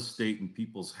of real estate in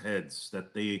people's heads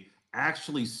that they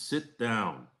actually sit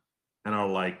down and are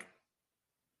like,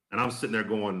 and I'm sitting there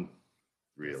going,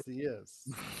 really? Yes,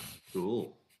 he is.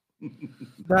 Cool.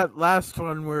 That last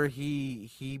one where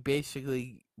he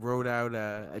basically wrote out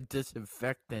a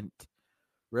disinfectant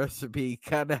recipe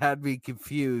kind of had me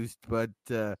confused, but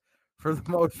for the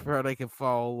most part, I can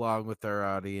follow along with our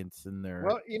audience and their.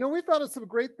 Well, we thought of some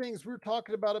great things. We were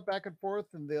talking about it back and forth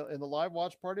in the live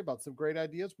watch party about some great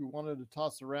ideas we wanted to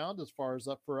toss around as far as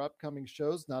for upcoming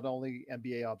shows. Not only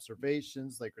NBA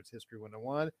observations, Lakers history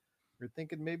 101. We're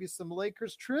thinking maybe some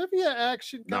Lakers trivia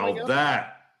action coming up.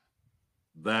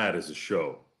 That is a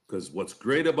show, because what's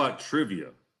great about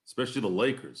trivia, especially the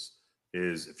Lakers,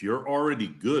 is if you're already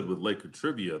good with Laker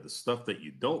trivia, the stuff that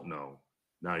you don't know,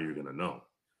 now you're going to know.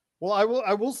 Well,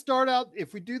 I will start out,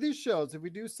 if we do these shows, if we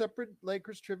do separate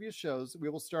Lakers trivia shows, we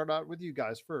will start out with you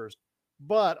guys first.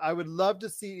 But I would love to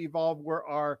see it evolve where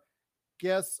our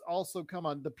guests also come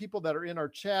on, the people that are in our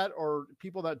chat or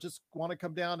people that just want to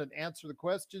come down and answer the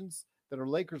questions that are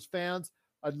Lakers fans.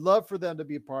 I'd love for them to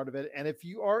be a part of it. And if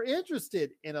you are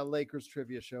interested in a Lakers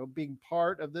trivia show, being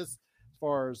part of this, as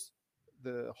far as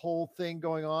the whole thing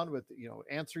going on with,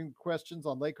 answering questions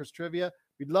on Lakers trivia,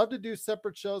 we'd love to do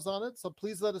separate shows on it. So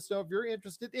please let us know if you're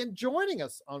interested in joining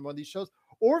us on one of these shows,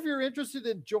 or if you're interested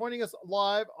in joining us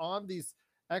live on these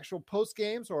actual post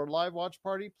games or live watch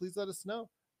party, please let us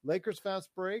know. Lakers Fast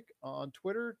Break on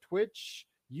Twitter, Twitch,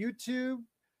 YouTube,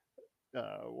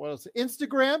 what else?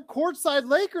 Instagram, Courtside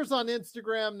Lakers on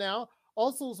Instagram now.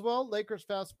 Also as well, Lakers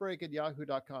Fast Break at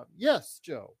yahoo.com. Yes,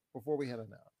 Joe, before we head on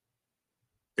out.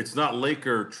 It's not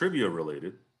Laker trivia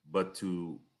related, but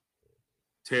to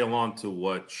tail on to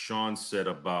what Sean said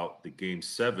about the game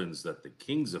 7s that the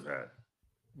Kings have had.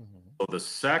 Mm-hmm. So the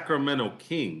Sacramento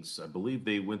Kings, I believe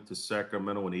they went to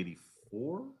Sacramento in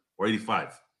 84 or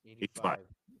 85. 85.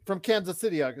 From Kansas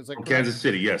City. From Kansas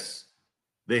City, yes.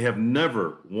 They have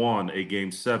never won a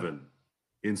game 7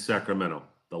 in Sacramento.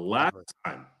 The last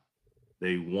time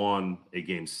they won a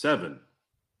game 7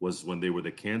 was when they were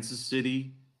the Kansas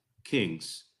City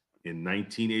Kings in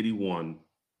 1981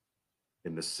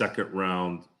 in the second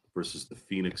round versus the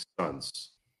Phoenix Suns.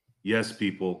 Yes,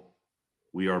 people,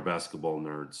 we are basketball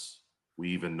nerds. We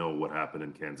even know what happened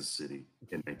in Kansas City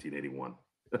in 1981.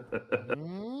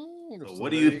 So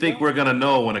what do you think we're going to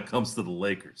know when it comes to the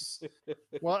Lakers?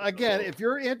 Well, again, if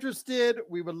you're interested,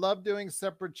 we would love doing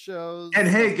separate shows. And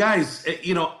hey, guys,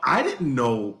 I didn't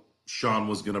know Sean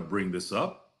was going to bring this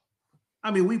up.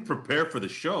 I mean, we prepare for the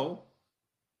show,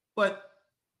 but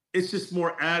it's just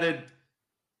more added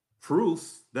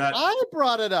proof that I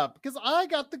brought it up because I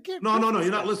got the gift. No,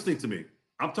 you're not listening to me.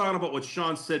 I'm talking about what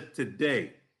Sean said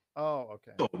today. Oh,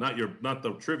 okay. So not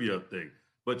the trivia thing,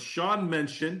 but Sean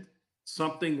mentioned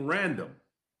something random.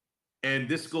 And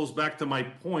this goes back to my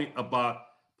point about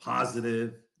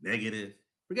positive, negative.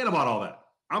 Forget about all that.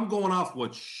 I'm going off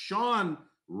what Sean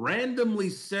randomly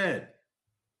said,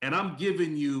 and I'm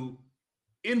giving you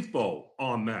info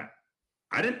on that.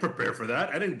 I didn't prepare for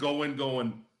that. I didn't go in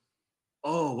going,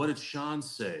 oh, what did Sean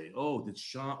say?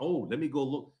 Let me go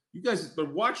look. You guys have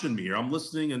been watching me here. I'm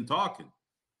listening and talking.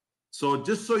 So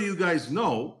just so you guys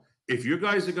know, if you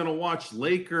guys are going to watch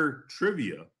Laker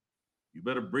trivia, you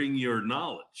better bring your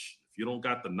knowledge. If you don't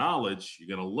got the knowledge,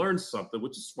 you're going to learn something,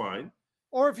 which is fine.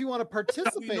 Or if you want to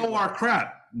participate. We know our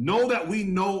crap. Know that we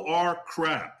know our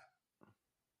crap.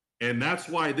 And that's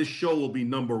why this show will be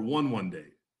number one day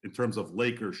in terms of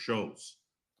Laker shows.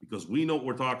 Because we know what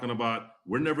we're talking about.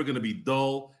 We're never going to be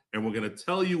dull. And we're going to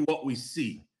tell you what we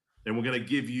see. and we're going to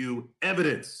give you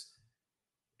evidence.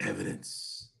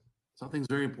 Evidence. Something's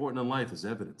very important in life is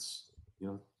evidence. You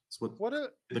know, it's what if,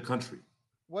 the country.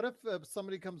 What if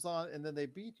somebody comes on and then they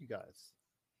beat you guys?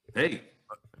 Hey,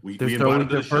 we invite them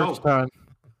to the show. Time.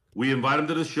 We invite them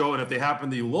to the show, and if they happen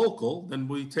to be local, then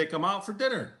we take them out for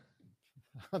dinner.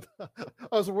 I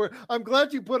was worried. I'm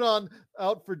glad you put on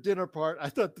out for dinner part. I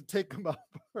thought to take them out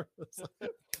part.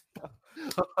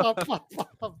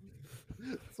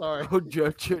 Sorry. Oh,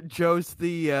 Joe's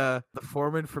the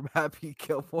foreman from Happy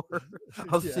Gilmore.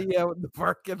 I'll see you out in the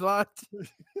parking lot.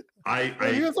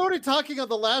 He was already talking on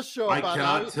the last show. I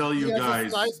cannot tell you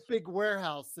guys. A nice big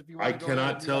warehouse. If you want I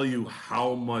cannot tell you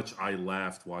how much I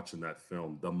laughed watching that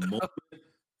film. The moment.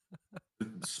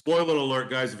 Spoiler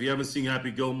alert, guys! If you haven't seen Happy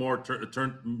Gilmore,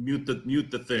 mute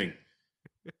the thing.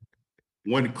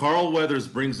 When Carl Weathers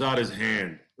brings out his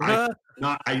hand, I'm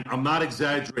not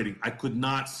exaggerating. I could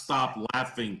not stop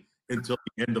laughing until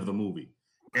the end of the movie.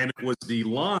 And it was the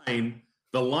line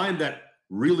that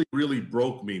really, really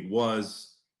broke me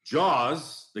was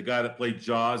Jaws, the guy that played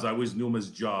Jaws. I always knew him as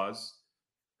Jaws.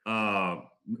 What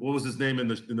was his name in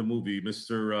the movie?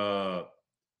 Mr.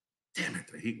 Damn it,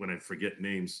 I hate when I forget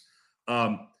names.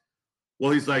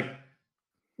 Well, he's like,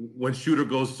 when Shooter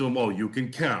goes to him, oh, you can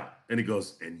count. And he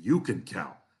goes, and you can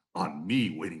count on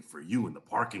me waiting for you in the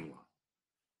parking lot.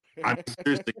 I'm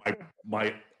seriously,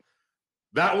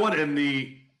 that one and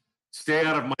the stay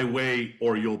out of my way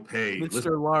or you'll pay.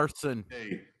 Mr. Larson.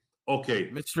 Okay.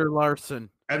 Mr. Larson.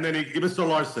 And then Mr.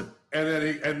 Larson.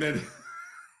 And then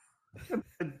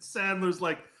Sandler's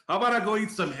like, how about I go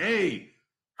eat some hay?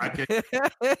 I can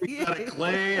eat out of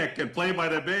clay. I can play by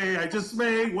the bay. I just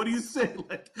may. What do you say?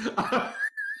 Like,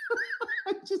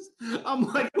 I'm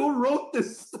like, who wrote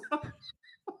this stuff?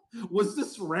 Was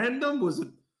this random? Was it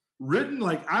written?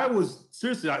 Like, I was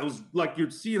like,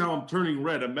 you're seeing how I'm turning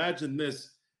red. Imagine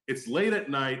this. It's late at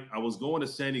night. I was going to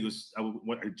San Diego.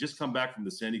 I just come back from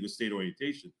the San Diego State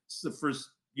orientation. This is the first,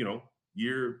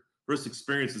 first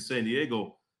experience in San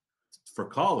Diego for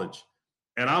college.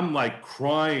 And I'm like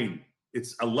crying.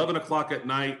 It's 11 o'clock at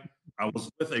night. I was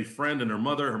with a friend and her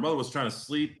mother. Her mother was trying to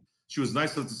sleep. She was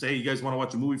nice enough to say, hey, you guys want to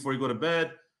watch a movie before you go to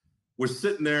bed? We're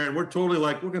sitting there and we're totally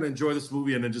like, we're going to enjoy this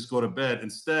movie and then just go to bed.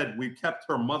 Instead, we kept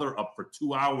her mother up for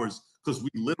 2 hours because we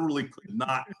literally could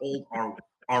not hold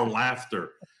our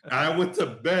laughter. And I went to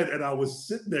bed and I was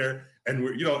sitting there and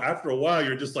after a while,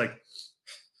 you're just like,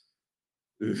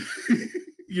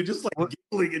 you're just like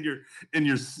giggling in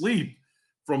your sleep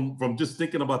from just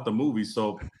thinking about the movie.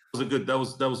 So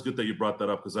that was good that you brought that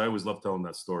up because I always love telling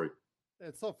that story.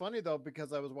 It's so funny though,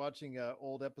 because I was watching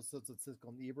old episodes of Siskel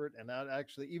and Ebert, and that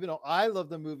actually, even though I love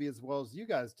the movie as well as you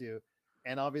guys do,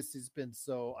 and obviously it's been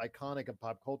so iconic in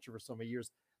pop culture for so many years,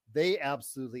 they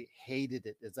absolutely hated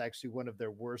it. It's actually one of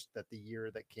their worst that the year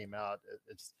that came out.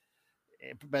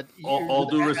 But all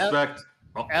due respect,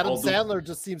 Adam Sandler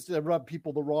just seems to rub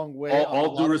people the wrong way.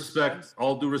 All due respect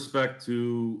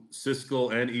to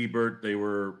Siskel and Ebert. They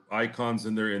were icons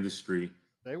in their industry.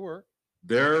 They were.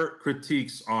 Their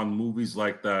critiques on movies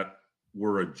like that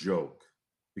were a joke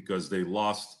because they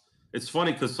lost. It's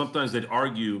funny because sometimes they'd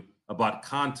argue about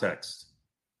context,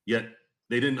 yet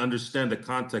they didn't understand the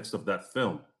context of that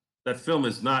film. That film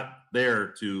is not there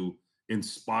to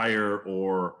inspire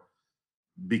or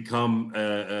become,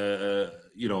 to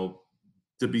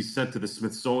be sent to the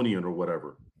Smithsonian or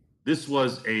whatever. This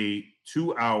was a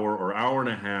 2 hour or hour and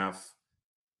a half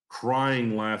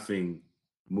crying, laughing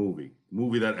movie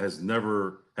that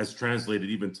has translated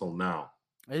even till now.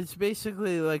 It's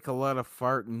basically like a lot of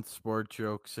fart and sport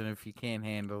jokes, and if you can't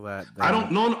handle that, then... I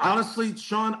don't know. Honestly,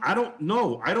 Sean, I don't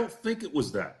know. I don't think it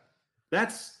was that.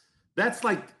 That's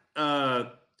like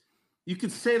you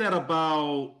could say that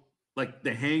about like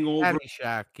The Hangover.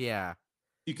 Caddyshack, yeah.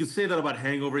 You could say that about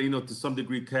Hangover, to some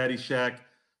degree, Caddyshack.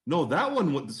 No, that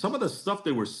one. Some of the stuff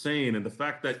they were saying, and the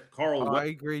fact that Carl. I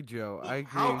agree, Joe. I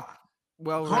agree.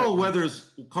 Carl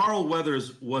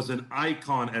Weathers was an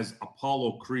icon as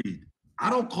Apollo Creed.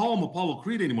 I don't call him Apollo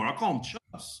Creed anymore. I call him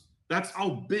Chubbs. That's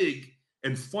how big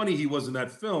and funny he was in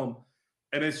that film.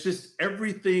 And it's just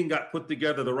everything got put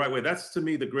together the right way. That's, to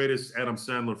me, the greatest Adam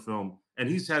Sandler film. And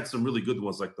he's had some really good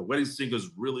ones, like The Wedding Singer's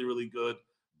really, really good.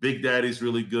 Big Daddy's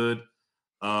really good.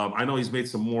 I know he's made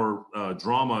some more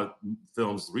drama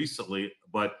films recently,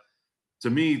 but to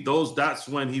me, that's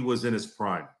when he was in his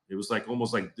prime. It was like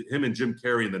almost like him and Jim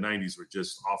Carrey in the 90s were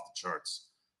just off the charts.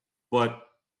 But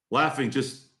laughing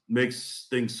just makes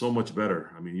things so much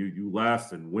better. I mean, you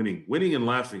laugh, and winning and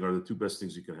laughing are the two best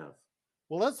things you can have.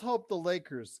 Well, let's hope the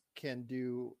Lakers can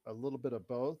do a little bit of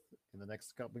both in the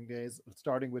next couple of days,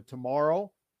 starting with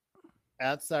tomorrow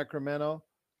at Sacramento.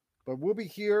 But we'll be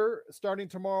here starting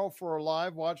tomorrow for a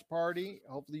live watch party.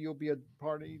 Hopefully you'll be a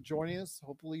party joining us.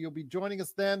 Hopefully you'll be joining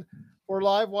us then for a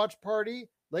live watch party.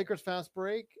 Lakers Fast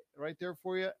Break right there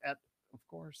for you at, of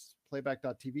course,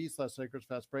 playback.tv/Lakers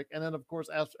Fast Break. And then, of course,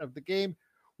 after the game,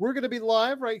 we're going to be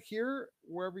live right here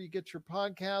wherever you get your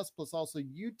podcast, plus also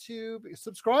YouTube.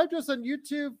 Subscribe to us on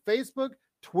YouTube, Facebook,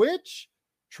 Twitch,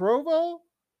 Trovo,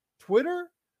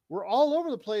 Twitter. We're all over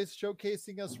the place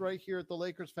showcasing us right here at the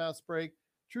Lakers Fast Break.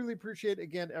 Truly appreciate,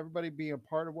 again, everybody being a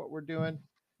part of what we're doing.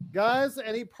 Guys,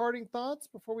 any parting thoughts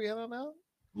before we head on out?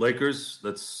 Lakers,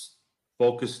 let's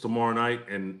focus tomorrow night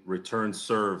and return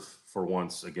serve for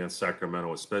once against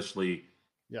Sacramento, especially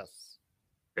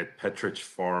at Petrich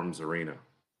Farms Arena.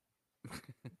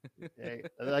 Hey,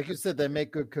 like you said, they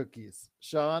make good cookies.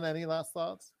 Sean, any last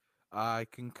thoughts? I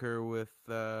concur with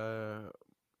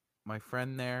my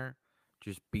friend there.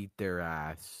 Just beat their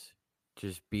ass.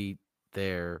 Just beat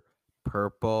their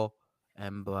purple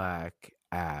and black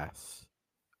ass.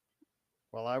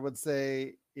 Well, I would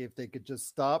say if they could just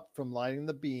stop from lighting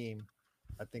the beam,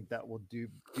 I think that will do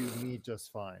me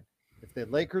just fine. If the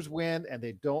Lakers win and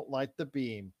they don't light the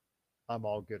beam, I'm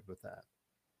all good with that.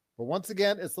 But once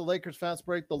again, it's the Lakers Fast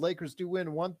Break. The Lakers do win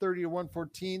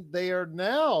 130-114. They are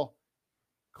now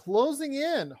closing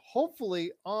in,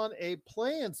 hopefully, on a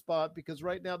play-in spot because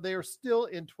right now they are still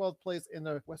in 12th place in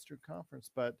the Western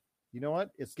Conference. But you know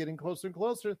what? It's getting closer and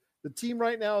closer. The team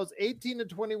right now is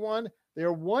 18-21. They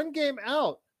are one game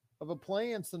out of a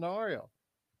play-in scenario.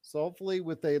 So hopefully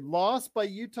with a loss by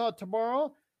Utah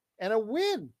tomorrow and a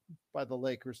win by the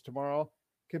Lakers tomorrow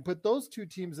can put those two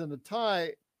teams in a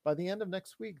tie. By the end of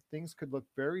next week, things could look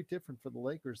very different for the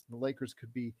Lakers. The Lakers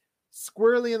could be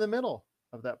squarely in the middle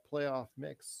of that playoff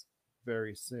mix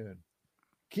very soon.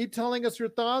 Keep telling us your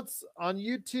thoughts on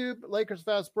YouTube, Lakers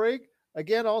Fast Break.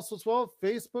 Again, also as well,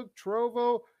 Facebook,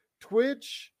 Trovo,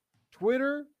 Twitch,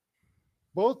 Twitter,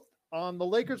 both on the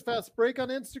Lakers Fast Break on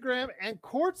Instagram and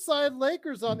Courtside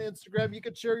Lakers on Instagram. You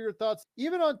can share your thoughts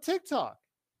even on TikTok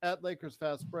at Lakers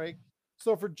Fast Break.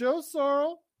 So for Joe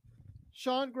Sorrell,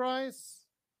 Sean Grice,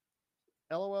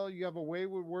 LOL, you have a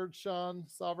wayward word, Sean.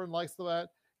 Sovereign likes that.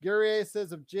 Gary A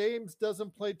says, if James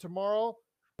doesn't play tomorrow,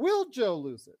 will Joe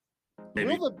lose it?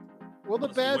 Maybe. Will the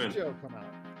bad Joe come out?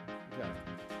 Okay.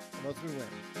 Unless we win.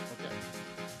 Okay.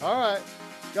 All right.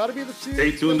 Got to be the shoes.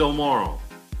 Stay tuned tomorrow.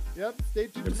 Yep. Stay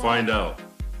tuned and tomorrow. Find out.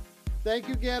 Thank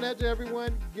you again to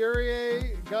everyone. Gary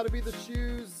A, Got to be the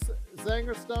shoes.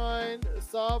 Zangerstein,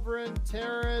 Sovereign,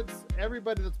 Terrence,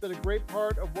 everybody that's been a great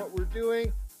part of what we're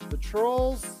doing. The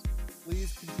trolls,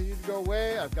 please continue to go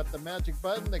away. I've got the magic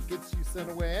button that gets you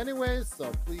sent away anyways,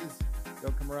 so please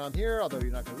don't come around here. Although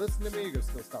you're not going to listen to me, you're going to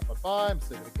still stop by. I'm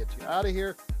still going to get you out of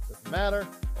here. Doesn't matter.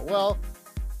 Oh well.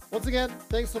 Once again,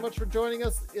 thanks so much for joining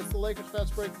us. It's the Lakers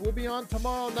Fast Break. We'll be on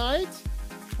tomorrow night,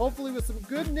 hopefully with some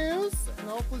good news and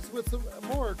hopefully with some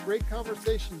more great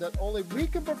conversation that only we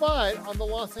can provide on the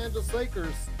Los Angeles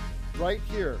Lakers right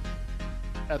here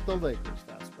at the Lakers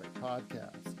Fast Break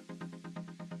Podcast.